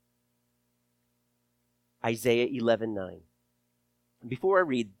 Isaiah 11:9. Before I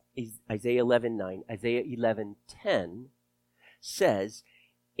read Isaiah 11:9, Isaiah 11:10 says,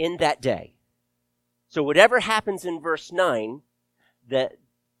 in that day. So whatever happens in verse 9, that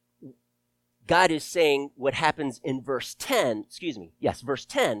God is saying what happens in verse 10, verse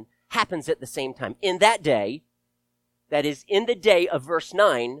 10 happens at the same time. In that day, that is, in the day of verse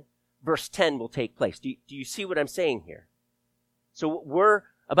 9, verse 10 will take place. Do you see what I'm saying here? So what we're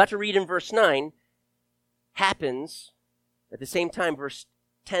about to read in verse 9 happens at the same time verse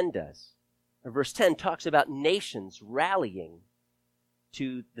 10 does. Or verse 10 talks about nations rallying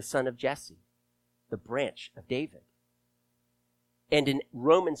to the son of Jesse, the branch of David. And in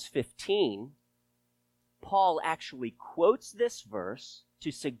Romans 15, Paul actually quotes this verse to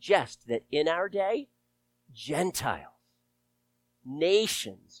suggest that in our day, Gentiles,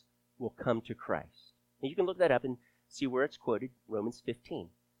 nations will come to Christ. And you can look that up and see where it's quoted, Romans 15.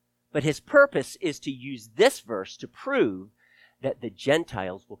 But his purpose is to use this verse to prove that the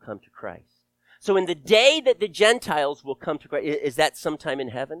Gentiles will come to Christ. So in the day that the Gentiles will come to Christ, is that sometime in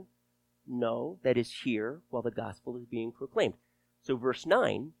heaven? No, that is here while the gospel is being proclaimed. So verse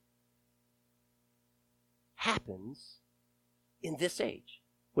 9 happens in this age.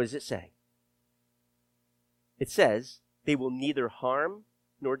 What does it say? It says, they will neither harm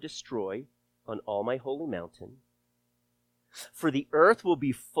nor destroy on all my holy mountain, for the earth will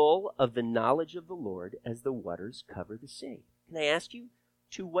be full of the knowledge of the Lord as the waters cover the sea. Can I ask you,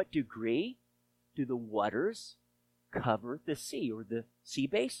 to what degree do the waters cover the sea or the sea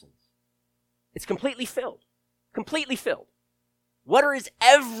basins? It's completely filled. Completely filled. Water is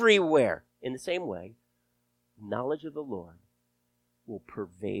everywhere. In the same way, knowledge of the Lord will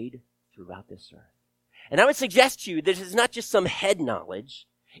pervade throughout this earth. And I would suggest to you that it is not just some head knowledge.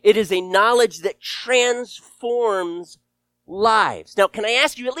 It is a knowledge that transforms lives. Now, can I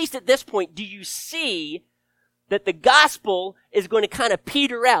ask you, at least at this point, do you see that the gospel is going to kind of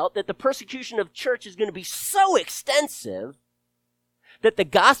peter out, that the persecution of church is going to be so extensive that the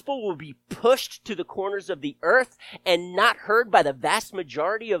gospel will be pushed to the corners of the earth and not heard by the vast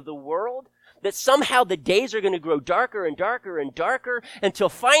majority of the world? That somehow the days are going to grow darker and darker and darker until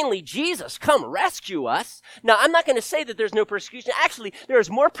finally Jesus, come rescue us. Now, I'm not going to say that there's no persecution. Actually, there is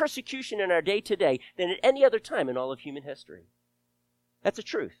more persecution in our day today than at any other time in all of human history. That's a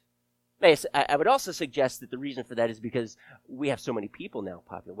truth. I would also suggest that the reason for that is because we have so many people now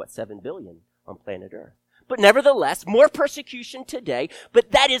popular, 7 billion on planet Earth. But nevertheless, more persecution today,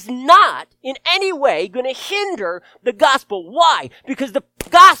 but that is not in any way going to hinder the gospel. Why? Because the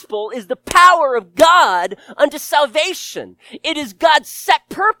gospel is the power of God unto salvation. It is God's set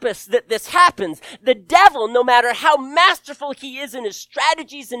purpose that this happens. The devil, no matter how masterful he is in his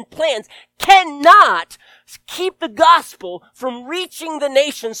strategies and plans, cannot keep the gospel from reaching the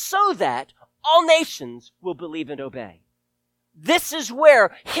nations so that all nations will believe and obey. This is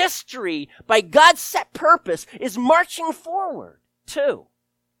where history, by God's set purpose, is marching forward to.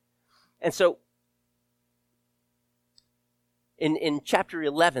 And so, in chapter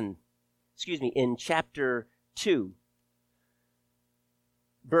 2,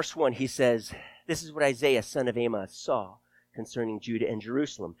 verse 1, he says, this is what Isaiah, son of Amos, saw concerning Judah and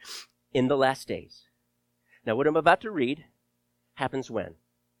Jerusalem. in the last days. Now, what I'm about to read happens when?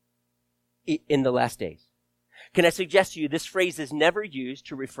 In the last days. Can I suggest to you this phrase is never used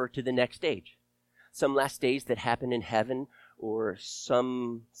to refer to the next age, some last days that happen in heaven or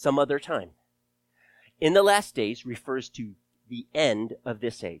some other time. In the last days refers to the end of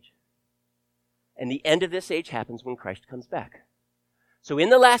this age. And the end of this age happens when Christ comes back. So in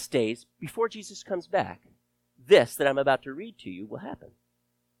the last days, before Jesus comes back, this that I'm about to read to you will happen.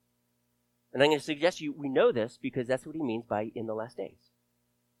 And I'm going to suggest to you, we know this because that's what he means by in the last days.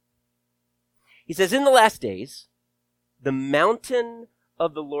 He says, in the last days, the mountain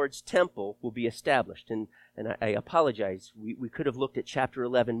of the Lord's temple will be established. And I apologize. We could have looked at chapter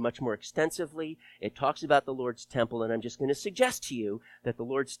 11 much more extensively. It talks about the Lord's temple, and I'm just going to suggest to you that the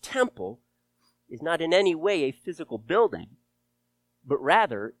Lord's temple is not in any way a physical building, but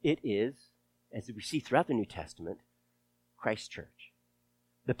rather it is, as we see throughout the New Testament, Christ's church,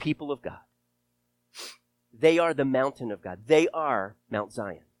 the people of God. They are the mountain of God. They are Mount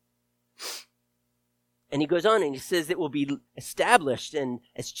Zion. And he goes on and he says it will be established and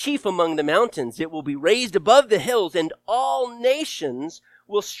as chief among the mountains. It will be raised above the hills, and all nations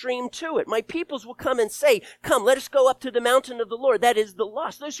will stream to it. My peoples will come and say, come, let us go up to the mountain of the Lord. That is the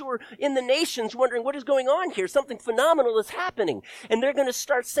lost. Those who are in the nations wondering what is going on here. Something phenomenal is happening. And they're going to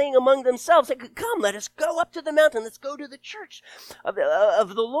start saying among themselves, come, let us go up to the mountain. Let's go to the church of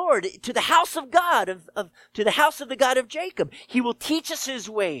the Lord, to the house of God, to the house of the God of Jacob. He will teach us his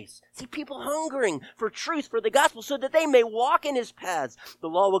ways. See, people hungering for truth, for the gospel, so that they may walk in his paths. The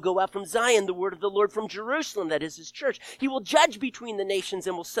law will go out from Zion, the word of the Lord from Jerusalem, that is his church. He will judge between the nations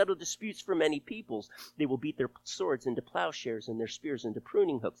and will settle disputes for many peoples. They will beat their swords into plowshares and their spears into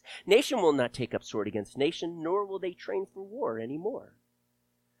pruning hooks. Nation will not take up sword against nation, nor will they train for war anymore.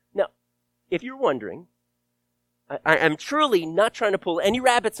 Now, if you're wondering, I'm truly not trying to pull any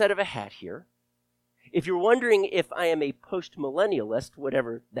rabbits out of a hat here. If you're wondering if I am a post-millennialist,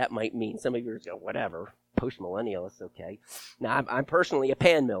 whatever that might mean, some of you are going, whatever, post-millennialist, okay. Now, I'm personally a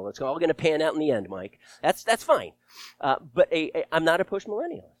pan mill. It's all going to pan out in the end, Mike. That's fine. But I'm not a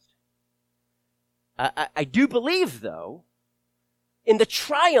post-millennialist. I do believe, though, in the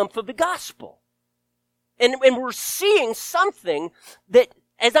triumph of the gospel. And we're seeing something that,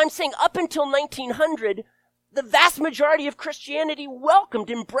 as I'm saying, up until 1900, the vast majority of Christianity welcomed,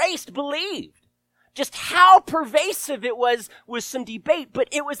 embraced, believed. Just how pervasive it was some debate, but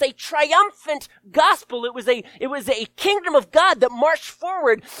it was a triumphant gospel. It was a kingdom of God that marched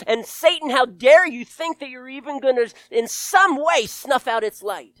forward, and Satan, how dare you think that you're even going to, in some way, snuff out its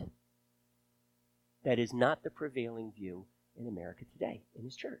light. That is not the prevailing view in America today, in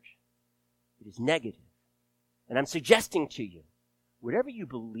his church. It is negative. And I'm suggesting to you, whatever you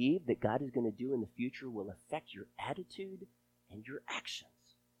believe that God is going to do in the future will affect your attitude and your actions.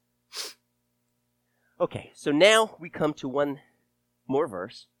 Okay, so now we come to one more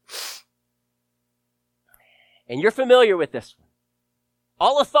verse. And you're familiar with this one.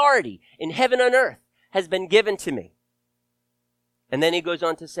 All authority in heaven and earth has been given to me. And then he goes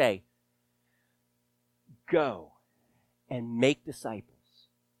on to say, go and make disciples.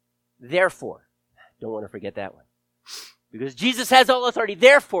 Therefore, don't want to forget that one. Because Jesus has all authority.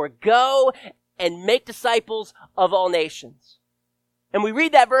 Therefore, go and make disciples of all nations. And we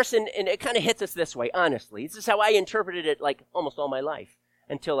read that verse and it kind of hits us this way, honestly. This is how I interpreted it like almost all my life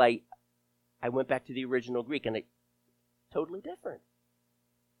until I went back to the original Greek, and it's totally different.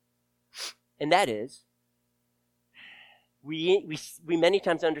 And that is, we many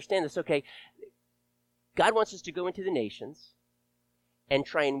times understand this, okay, God wants us to go into the nations and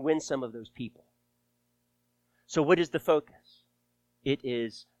try and win some of those people. So what is the focus? It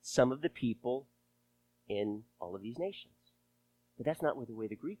is some of the people in all of these nations. But that's not the way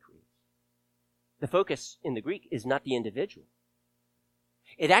the Greek reads. The focus in the Greek is not the individual.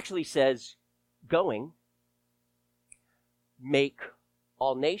 It actually says, going, make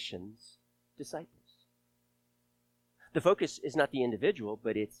all nations disciples. The focus is not the individual,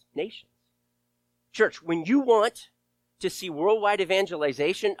 but it's nations. Church, when you want to see worldwide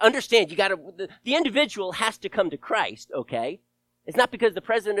evangelization, understand the individual has to come to Christ, okay? It's not because the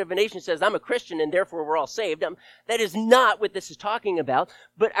president of a nation says, I'm a Christian and therefore we're all saved. That is not what this is talking about.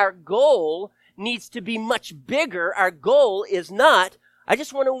 But our goal needs to be much bigger. Our goal is not, I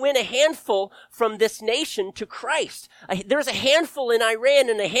just want to win a handful from this nation to Christ. There's a handful in Iran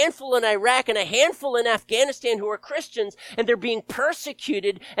and a handful in Iraq and a handful in Afghanistan who are Christians, and they're being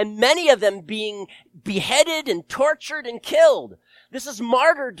persecuted, and many of them being beheaded and tortured and killed. This is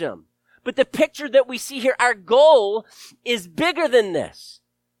martyrdom. But the picture that we see here, our goal is bigger than this.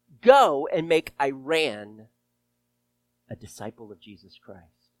 Go and make Iran a disciple of Jesus Christ.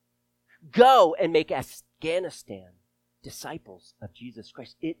 Go and make Afghanistan disciples of Jesus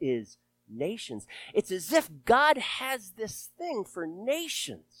Christ. It is nations. It's as if God has this thing for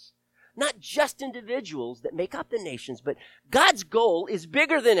nations, not just individuals that make up the nations, but God's goal is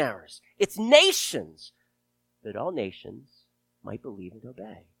bigger than ours. It's nations, that all nations might believe and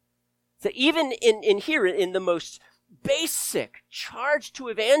obey. So even in here, in the most basic charge to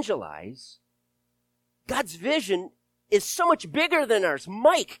evangelize, God's vision is so much bigger than ours.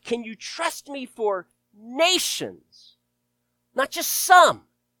 Mike, can you trust me for nations? Not just some.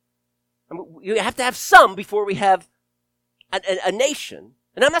 I mean, you have to have some before we have a nation.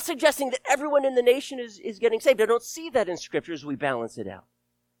 And I'm not suggesting that everyone in the nation is getting saved. I don't see that in Scripture as we balance it out.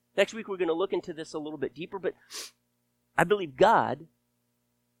 Next week we're going to look into this a little bit deeper, but I believe God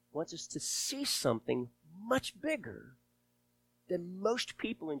wants us to see something much bigger than most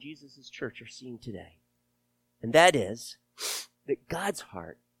people in Jesus' church are seeing today. And that is that God's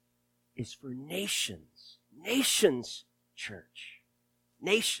heart is for nations. Nations, church.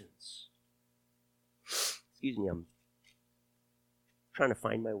 Nations. Excuse me, I'm trying to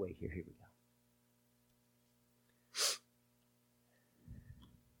find my way here. Here we go.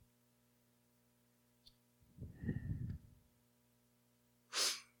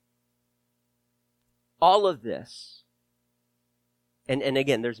 All of this, and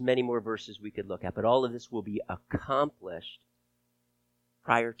again, there's many more verses we could look at, but all of this will be accomplished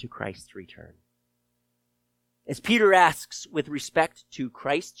prior to Christ's return. As Peter asks with respect to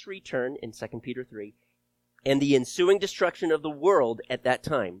Christ's return in 2 Peter 3, and the ensuing destruction of the world at that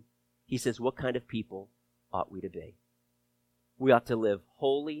time, he says, what kind of people ought we to be? We ought to live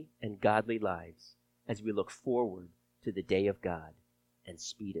holy and godly lives as we look forward to the day of God and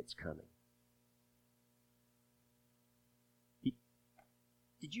speed its coming.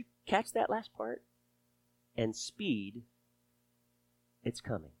 Did you catch that last part? And speed its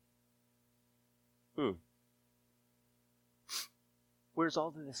coming. Where's all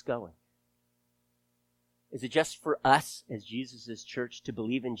of this going? Is it just for us as Jesus' church to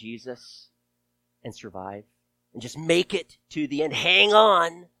believe in Jesus and survive and just make it to the end, hang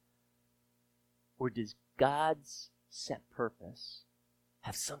on? Or does God's set purpose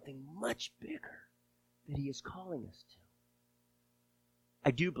have something much bigger that he is calling us to? I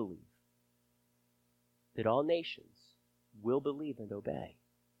do believe that all nations will believe and obey.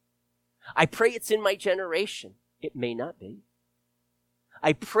 I pray it's in my generation. It may not be.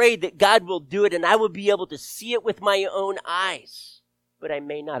 I pray that God will do it and I will be able to see it with my own eyes. But I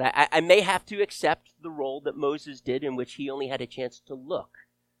may not. I may have to accept the role that Moses did, in which he only had a chance to look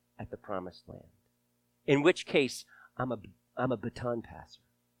at the promised land. In which case, I'm a baton passer.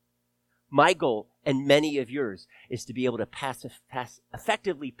 My goal, and many of yours, is to be able to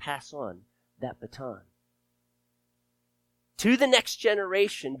effectively pass on that baton to the next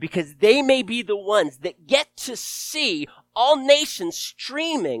generation, because they may be the ones that get to see all nations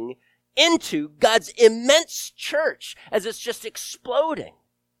streaming into God's immense church as it's just exploding.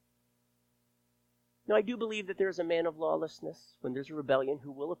 Now, I do believe that there's a man of lawlessness when there's a rebellion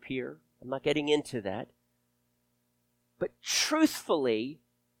who will appear. I'm not getting into that. But truthfully,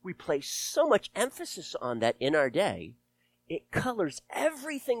 we place so much emphasis on that in our day, it colors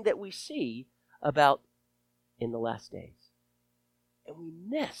everything that we see about in the last days. And we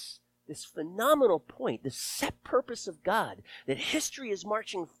miss this phenomenal point, the set purpose of God, that history is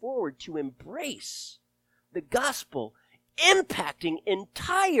marching forward to embrace the gospel, impacting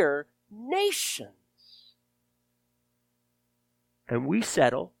entire nations. And we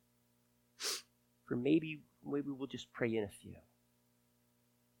settle for maybe we'll just pray in a few.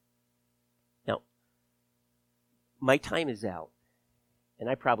 Now, my time is out, and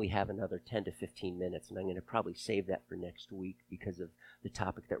I probably have another 10 to 15 minutes, and I'm going to probably save that for next week because of the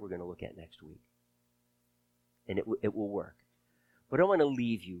topic that we're going to look at next week. And it will work. But I want to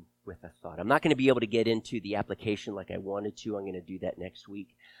leave you with a thought. I'm not going to be able to get into the application like I wanted to. I'm going to do that next week.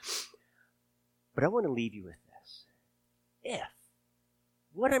 But I want to leave you with this. If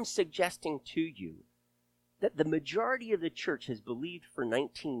what I'm suggesting to you, that the majority of the church has believed for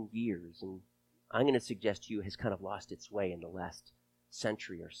 19 years, and I'm going to suggest to you has kind of lost its way in the last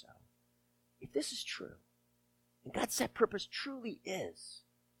century or so. If this is true, and God's set purpose truly is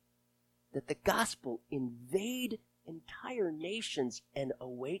that the gospel invade entire nations and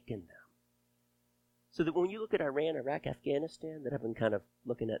awaken them. So that when you look at Iran, Iraq, Afghanistan, that I've been kind of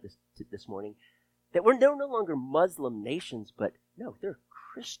looking at this morning, that they're no longer Muslim nations, but no, they're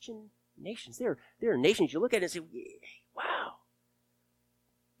Christian nations. They're nations you look at it and say, wow,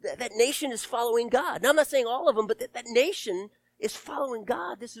 that nation is following God. Now, I'm not saying all of them, but that nation is following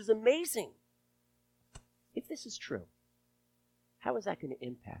God. This is amazing. If this is true, how is that going to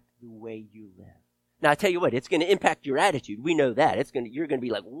impact the way you live? Now, I tell you what, it's going to impact your attitude. We know that. You're going to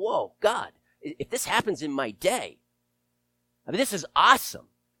be like, whoa, God, if this happens in my day, I mean, this is awesome.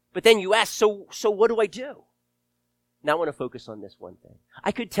 But then you ask, so what do I do? Now I want to focus on this one thing.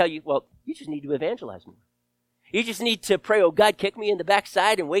 I could tell you, well, you just need to evangelize more. You just need to pray, oh, God, kick me in the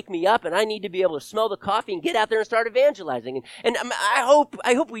backside and wake me up, and I need to be able to smell the coffee and get out there and start evangelizing. And I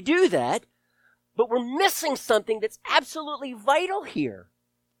hope we do that, but we're missing something that's absolutely vital here.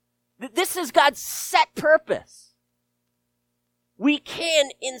 This is God's set purpose. We can,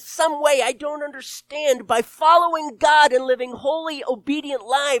 in some way, I don't understand, by following God and living holy, obedient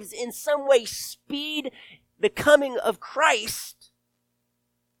lives, in some way speed the coming of Christ.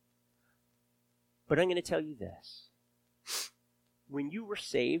 But I'm going to tell you this. When you were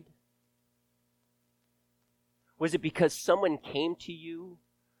saved, was it because someone came to you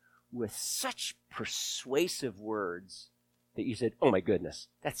with such persuasive words that you said, oh my goodness,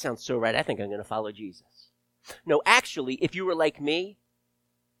 that sounds so right, I think I'm going to follow Jesus? No, actually, if you were like me,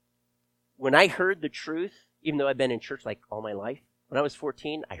 when I heard the truth, even though I've been in church like all my life, when I was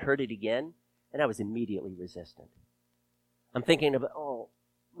 14, I heard it again, and I was immediately resistant. I'm thinking about, oh,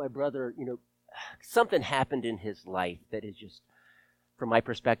 my brother, something happened in his life that is just, from my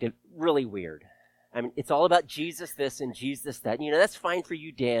perspective, really weird. I mean, it's all about Jesus this and Jesus that. That's fine for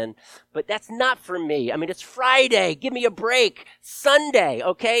you, Dan, but that's not for me. I mean, it's Friday. Give me a break. Sunday,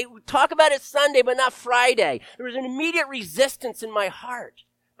 okay? We talk about it Sunday, but not Friday. There was an immediate resistance in my heart.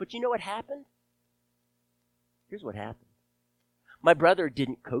 But you know what happened? Here's what happened. My brother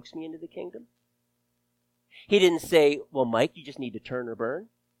didn't coax me into the kingdom. He didn't say, well, Mike, you just need to turn or burn.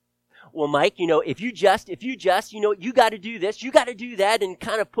 Well, Mike, if you just, you got to do this, you got to do that, and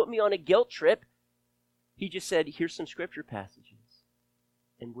kind of put me on a guilt trip. He just said, here's some scripture passages,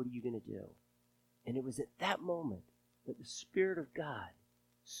 and what are you going to do? And it was at that moment that the Spirit of God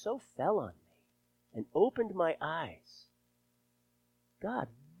so fell on me and opened my eyes. God,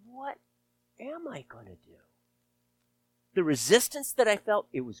 what am I going to do? The resistance that I felt,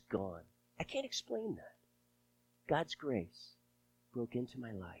 it was gone. I can't explain that. God's grace broke into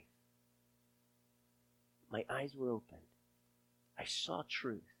my life. My eyes were opened. I saw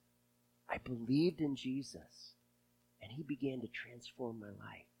truth. I believed in Jesus, and he began to transform my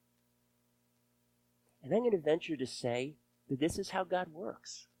life. And I'm going to venture to say that this is how God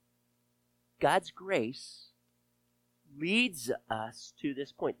works. God's grace leads us to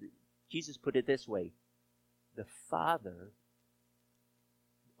this point. Jesus put it this way: whoever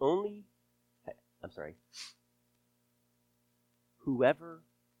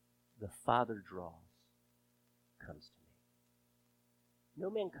the Father draws comes to me. No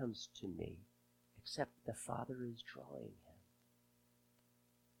man comes to me except the Father is drawing him.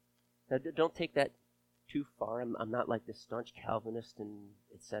 Now, don't take that too far. I'm not like this staunch Calvinist and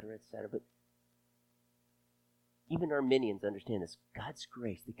et cetera, but even Arminians understand this. God's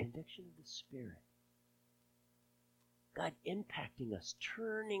grace, the conviction of the Spirit, God impacting us,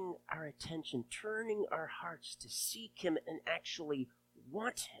 turning our attention, turning our hearts to seek him and actually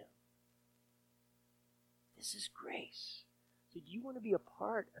want him. This is grace. So do you want to be a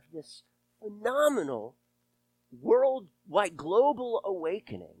part of this phenomenal, worldwide, global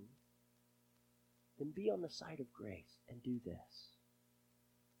awakening? Then be on the side of grace and do this.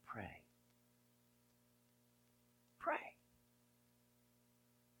 Pray. Pray.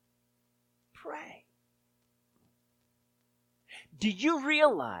 Pray. Do you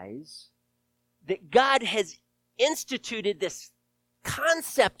realize that God has instituted this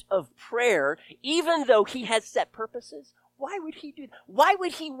concept of prayer, even though he has set purposes? Why would he do that? Why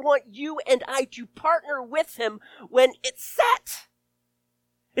would he want you and I to partner with him when it's set?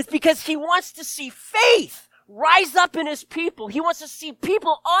 It's because he wants to see faith rise up in his people. He wants to see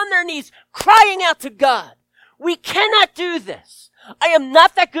people on their knees crying out to God. We cannot do this. I am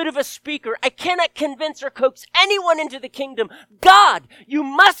not that good of a speaker. I cannot convince or coax anyone into the kingdom. God, you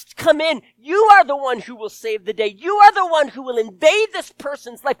must come in. You are the one who will save the day. You are the one who will invade this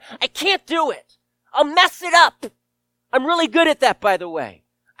person's life. I can't do it. I'll mess it up. I'm really good at that, by the way.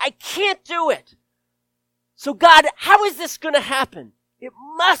 I can't do it. So God, how is this going to happen? It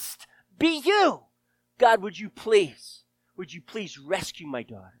must be you. God, would you please rescue my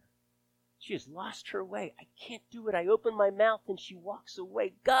daughter? She has lost her way. I can't do it. I open my mouth and she walks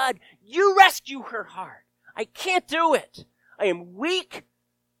away. God, you rescue her heart. I can't do it. I am weak.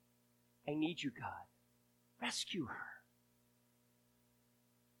 I need you, God. Rescue her.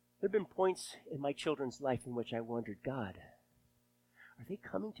 There have been points in my children's life in which I wondered, God, are they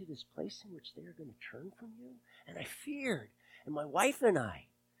coming to this place in which they are going to turn from you? And I feared. And my wife and I,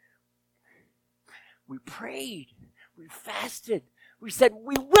 we prayed. We fasted. We said,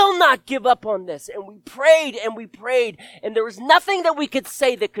 we will not give up on this. And we prayed and we prayed. And there was nothing that we could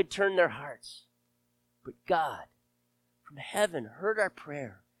say that could turn their hearts. But God from heaven heard our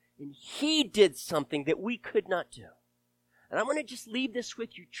prayer. And he did something that we could not do. And I want to just leave this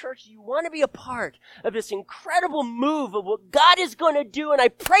with you, church. You want to be a part of this incredible move of what God is going to do. And I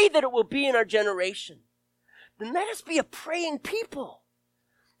pray that it will be in our generation. Then let us be a praying people.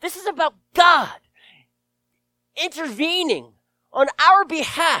 This is about God intervening on our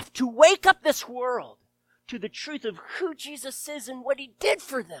behalf to wake up this world to the truth of who Jesus is and what he did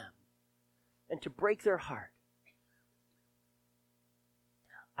for them, and to break their heart.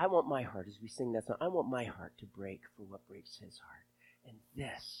 I want my heart, as we sing that song, I want my heart to break for what breaks his heart. And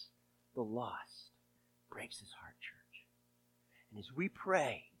this, the lost, breaks his heart, church. And as we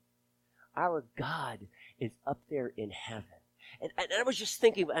pray, our God is up there in heaven. And I was just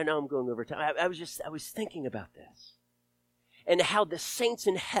thinking, I know I'm going over time, I was thinking about this. And how the saints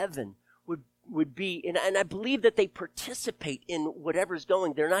in heaven would be, and I believe that they participate in whatever's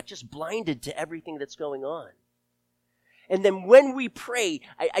going. They're not just blinded to everything that's going on. And then when we pray,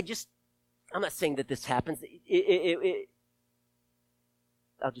 I'm not saying that this happens.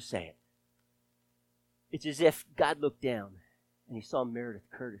 I'll just say it. It's as if God looked down and he saw Meredith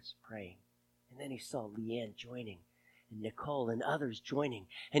Curtis praying. And then he saw Leanne joining, and Nicole and others joining.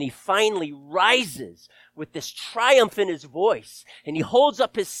 And he finally rises with this triumph in his voice. And he holds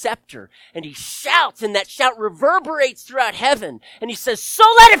up his scepter and he shouts, and that shout reverberates throughout heaven. And he says, "So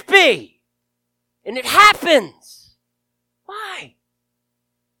let it be." And it happens. Why?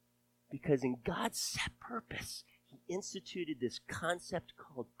 Because in God's set purpose, he instituted this concept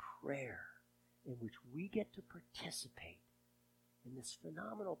called prayer, in which we get to participate in this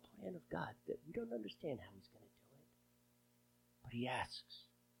phenomenal plan of God that we don't understand how he's going to do it. But he asks,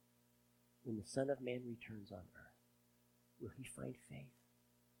 when the Son of Man returns on earth, will he find faith?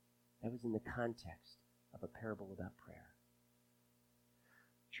 That was in the context of a parable about prayer.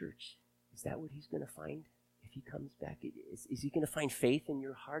 Church, is that what he's going to find if he comes back? Is he going to find faith in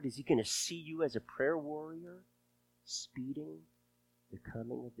your heart? Is he going to see you as a prayer warrior, speeding the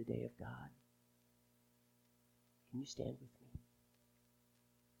coming of the day of God? Can you stand with me?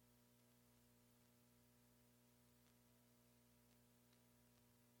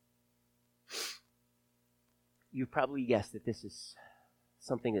 You've probably guessed that this is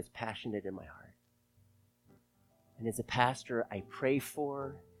something that's passionate in my heart. And as a pastor, I pray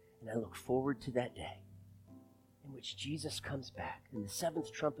for and I look forward to that day in which Jesus comes back and the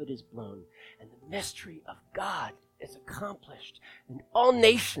seventh trumpet is blown and the mystery of God is accomplished and all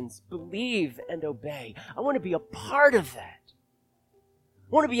nations believe and obey. I want to be a part of that.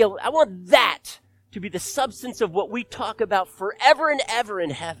 I want that to be the substance of what we talk about forever and ever in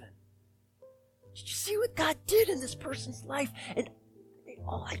heaven. Did you see what God did in this person's life? And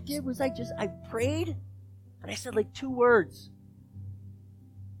all I did was I prayed and I said like 2 words.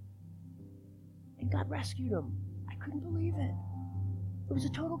 And God rescued him. I couldn't believe it. It was a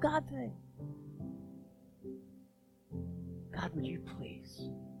total God thing. God, would you please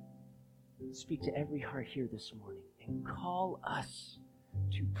speak to every heart here this morning and call us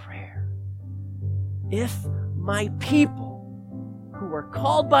to prayer. If my people who are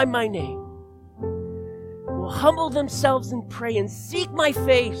called by my name will humble themselves and pray and seek my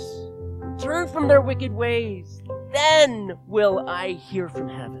face, turn from their wicked ways, then will I hear from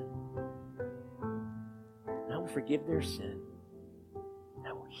heaven. And I will forgive their sin. And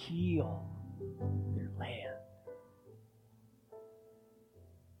I will heal their land.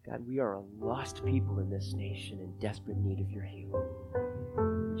 God, we are a lost people in this nation in desperate need of your healing.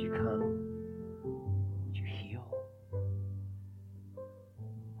 Would you come? Would you heal?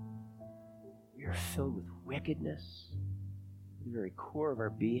 We are filled with wickedness, the very core of our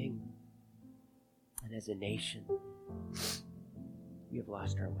being. And as a nation, we have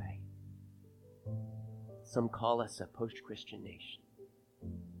lost our way. Some call us a post-Christian nation.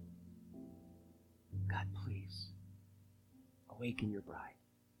 God, please, awaken your bride.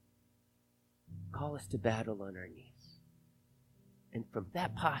 Call us to battle on our knees. And from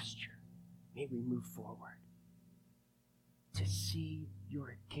that posture, may we move forward to see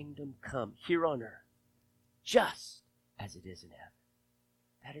your kingdom come here on earth, just as it is in heaven.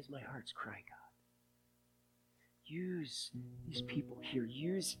 That is my heart's cry, God. Use these people here.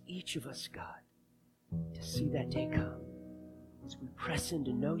 Use each of us, God, to see that day come as we press in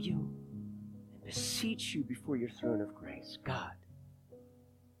to know you and beseech you before your throne of grace. God,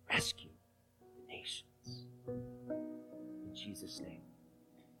 rescue the nations. In Jesus' name,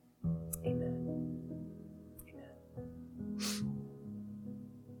 amen. Amen.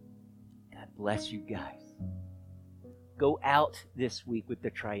 God bless you guys. Go out this week with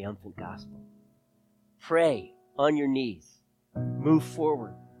the triumphant gospel. Pray on your knees. Move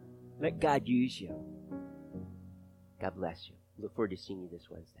forward. Let God use you. God bless you. Look forward to seeing you this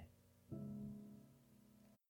Wednesday.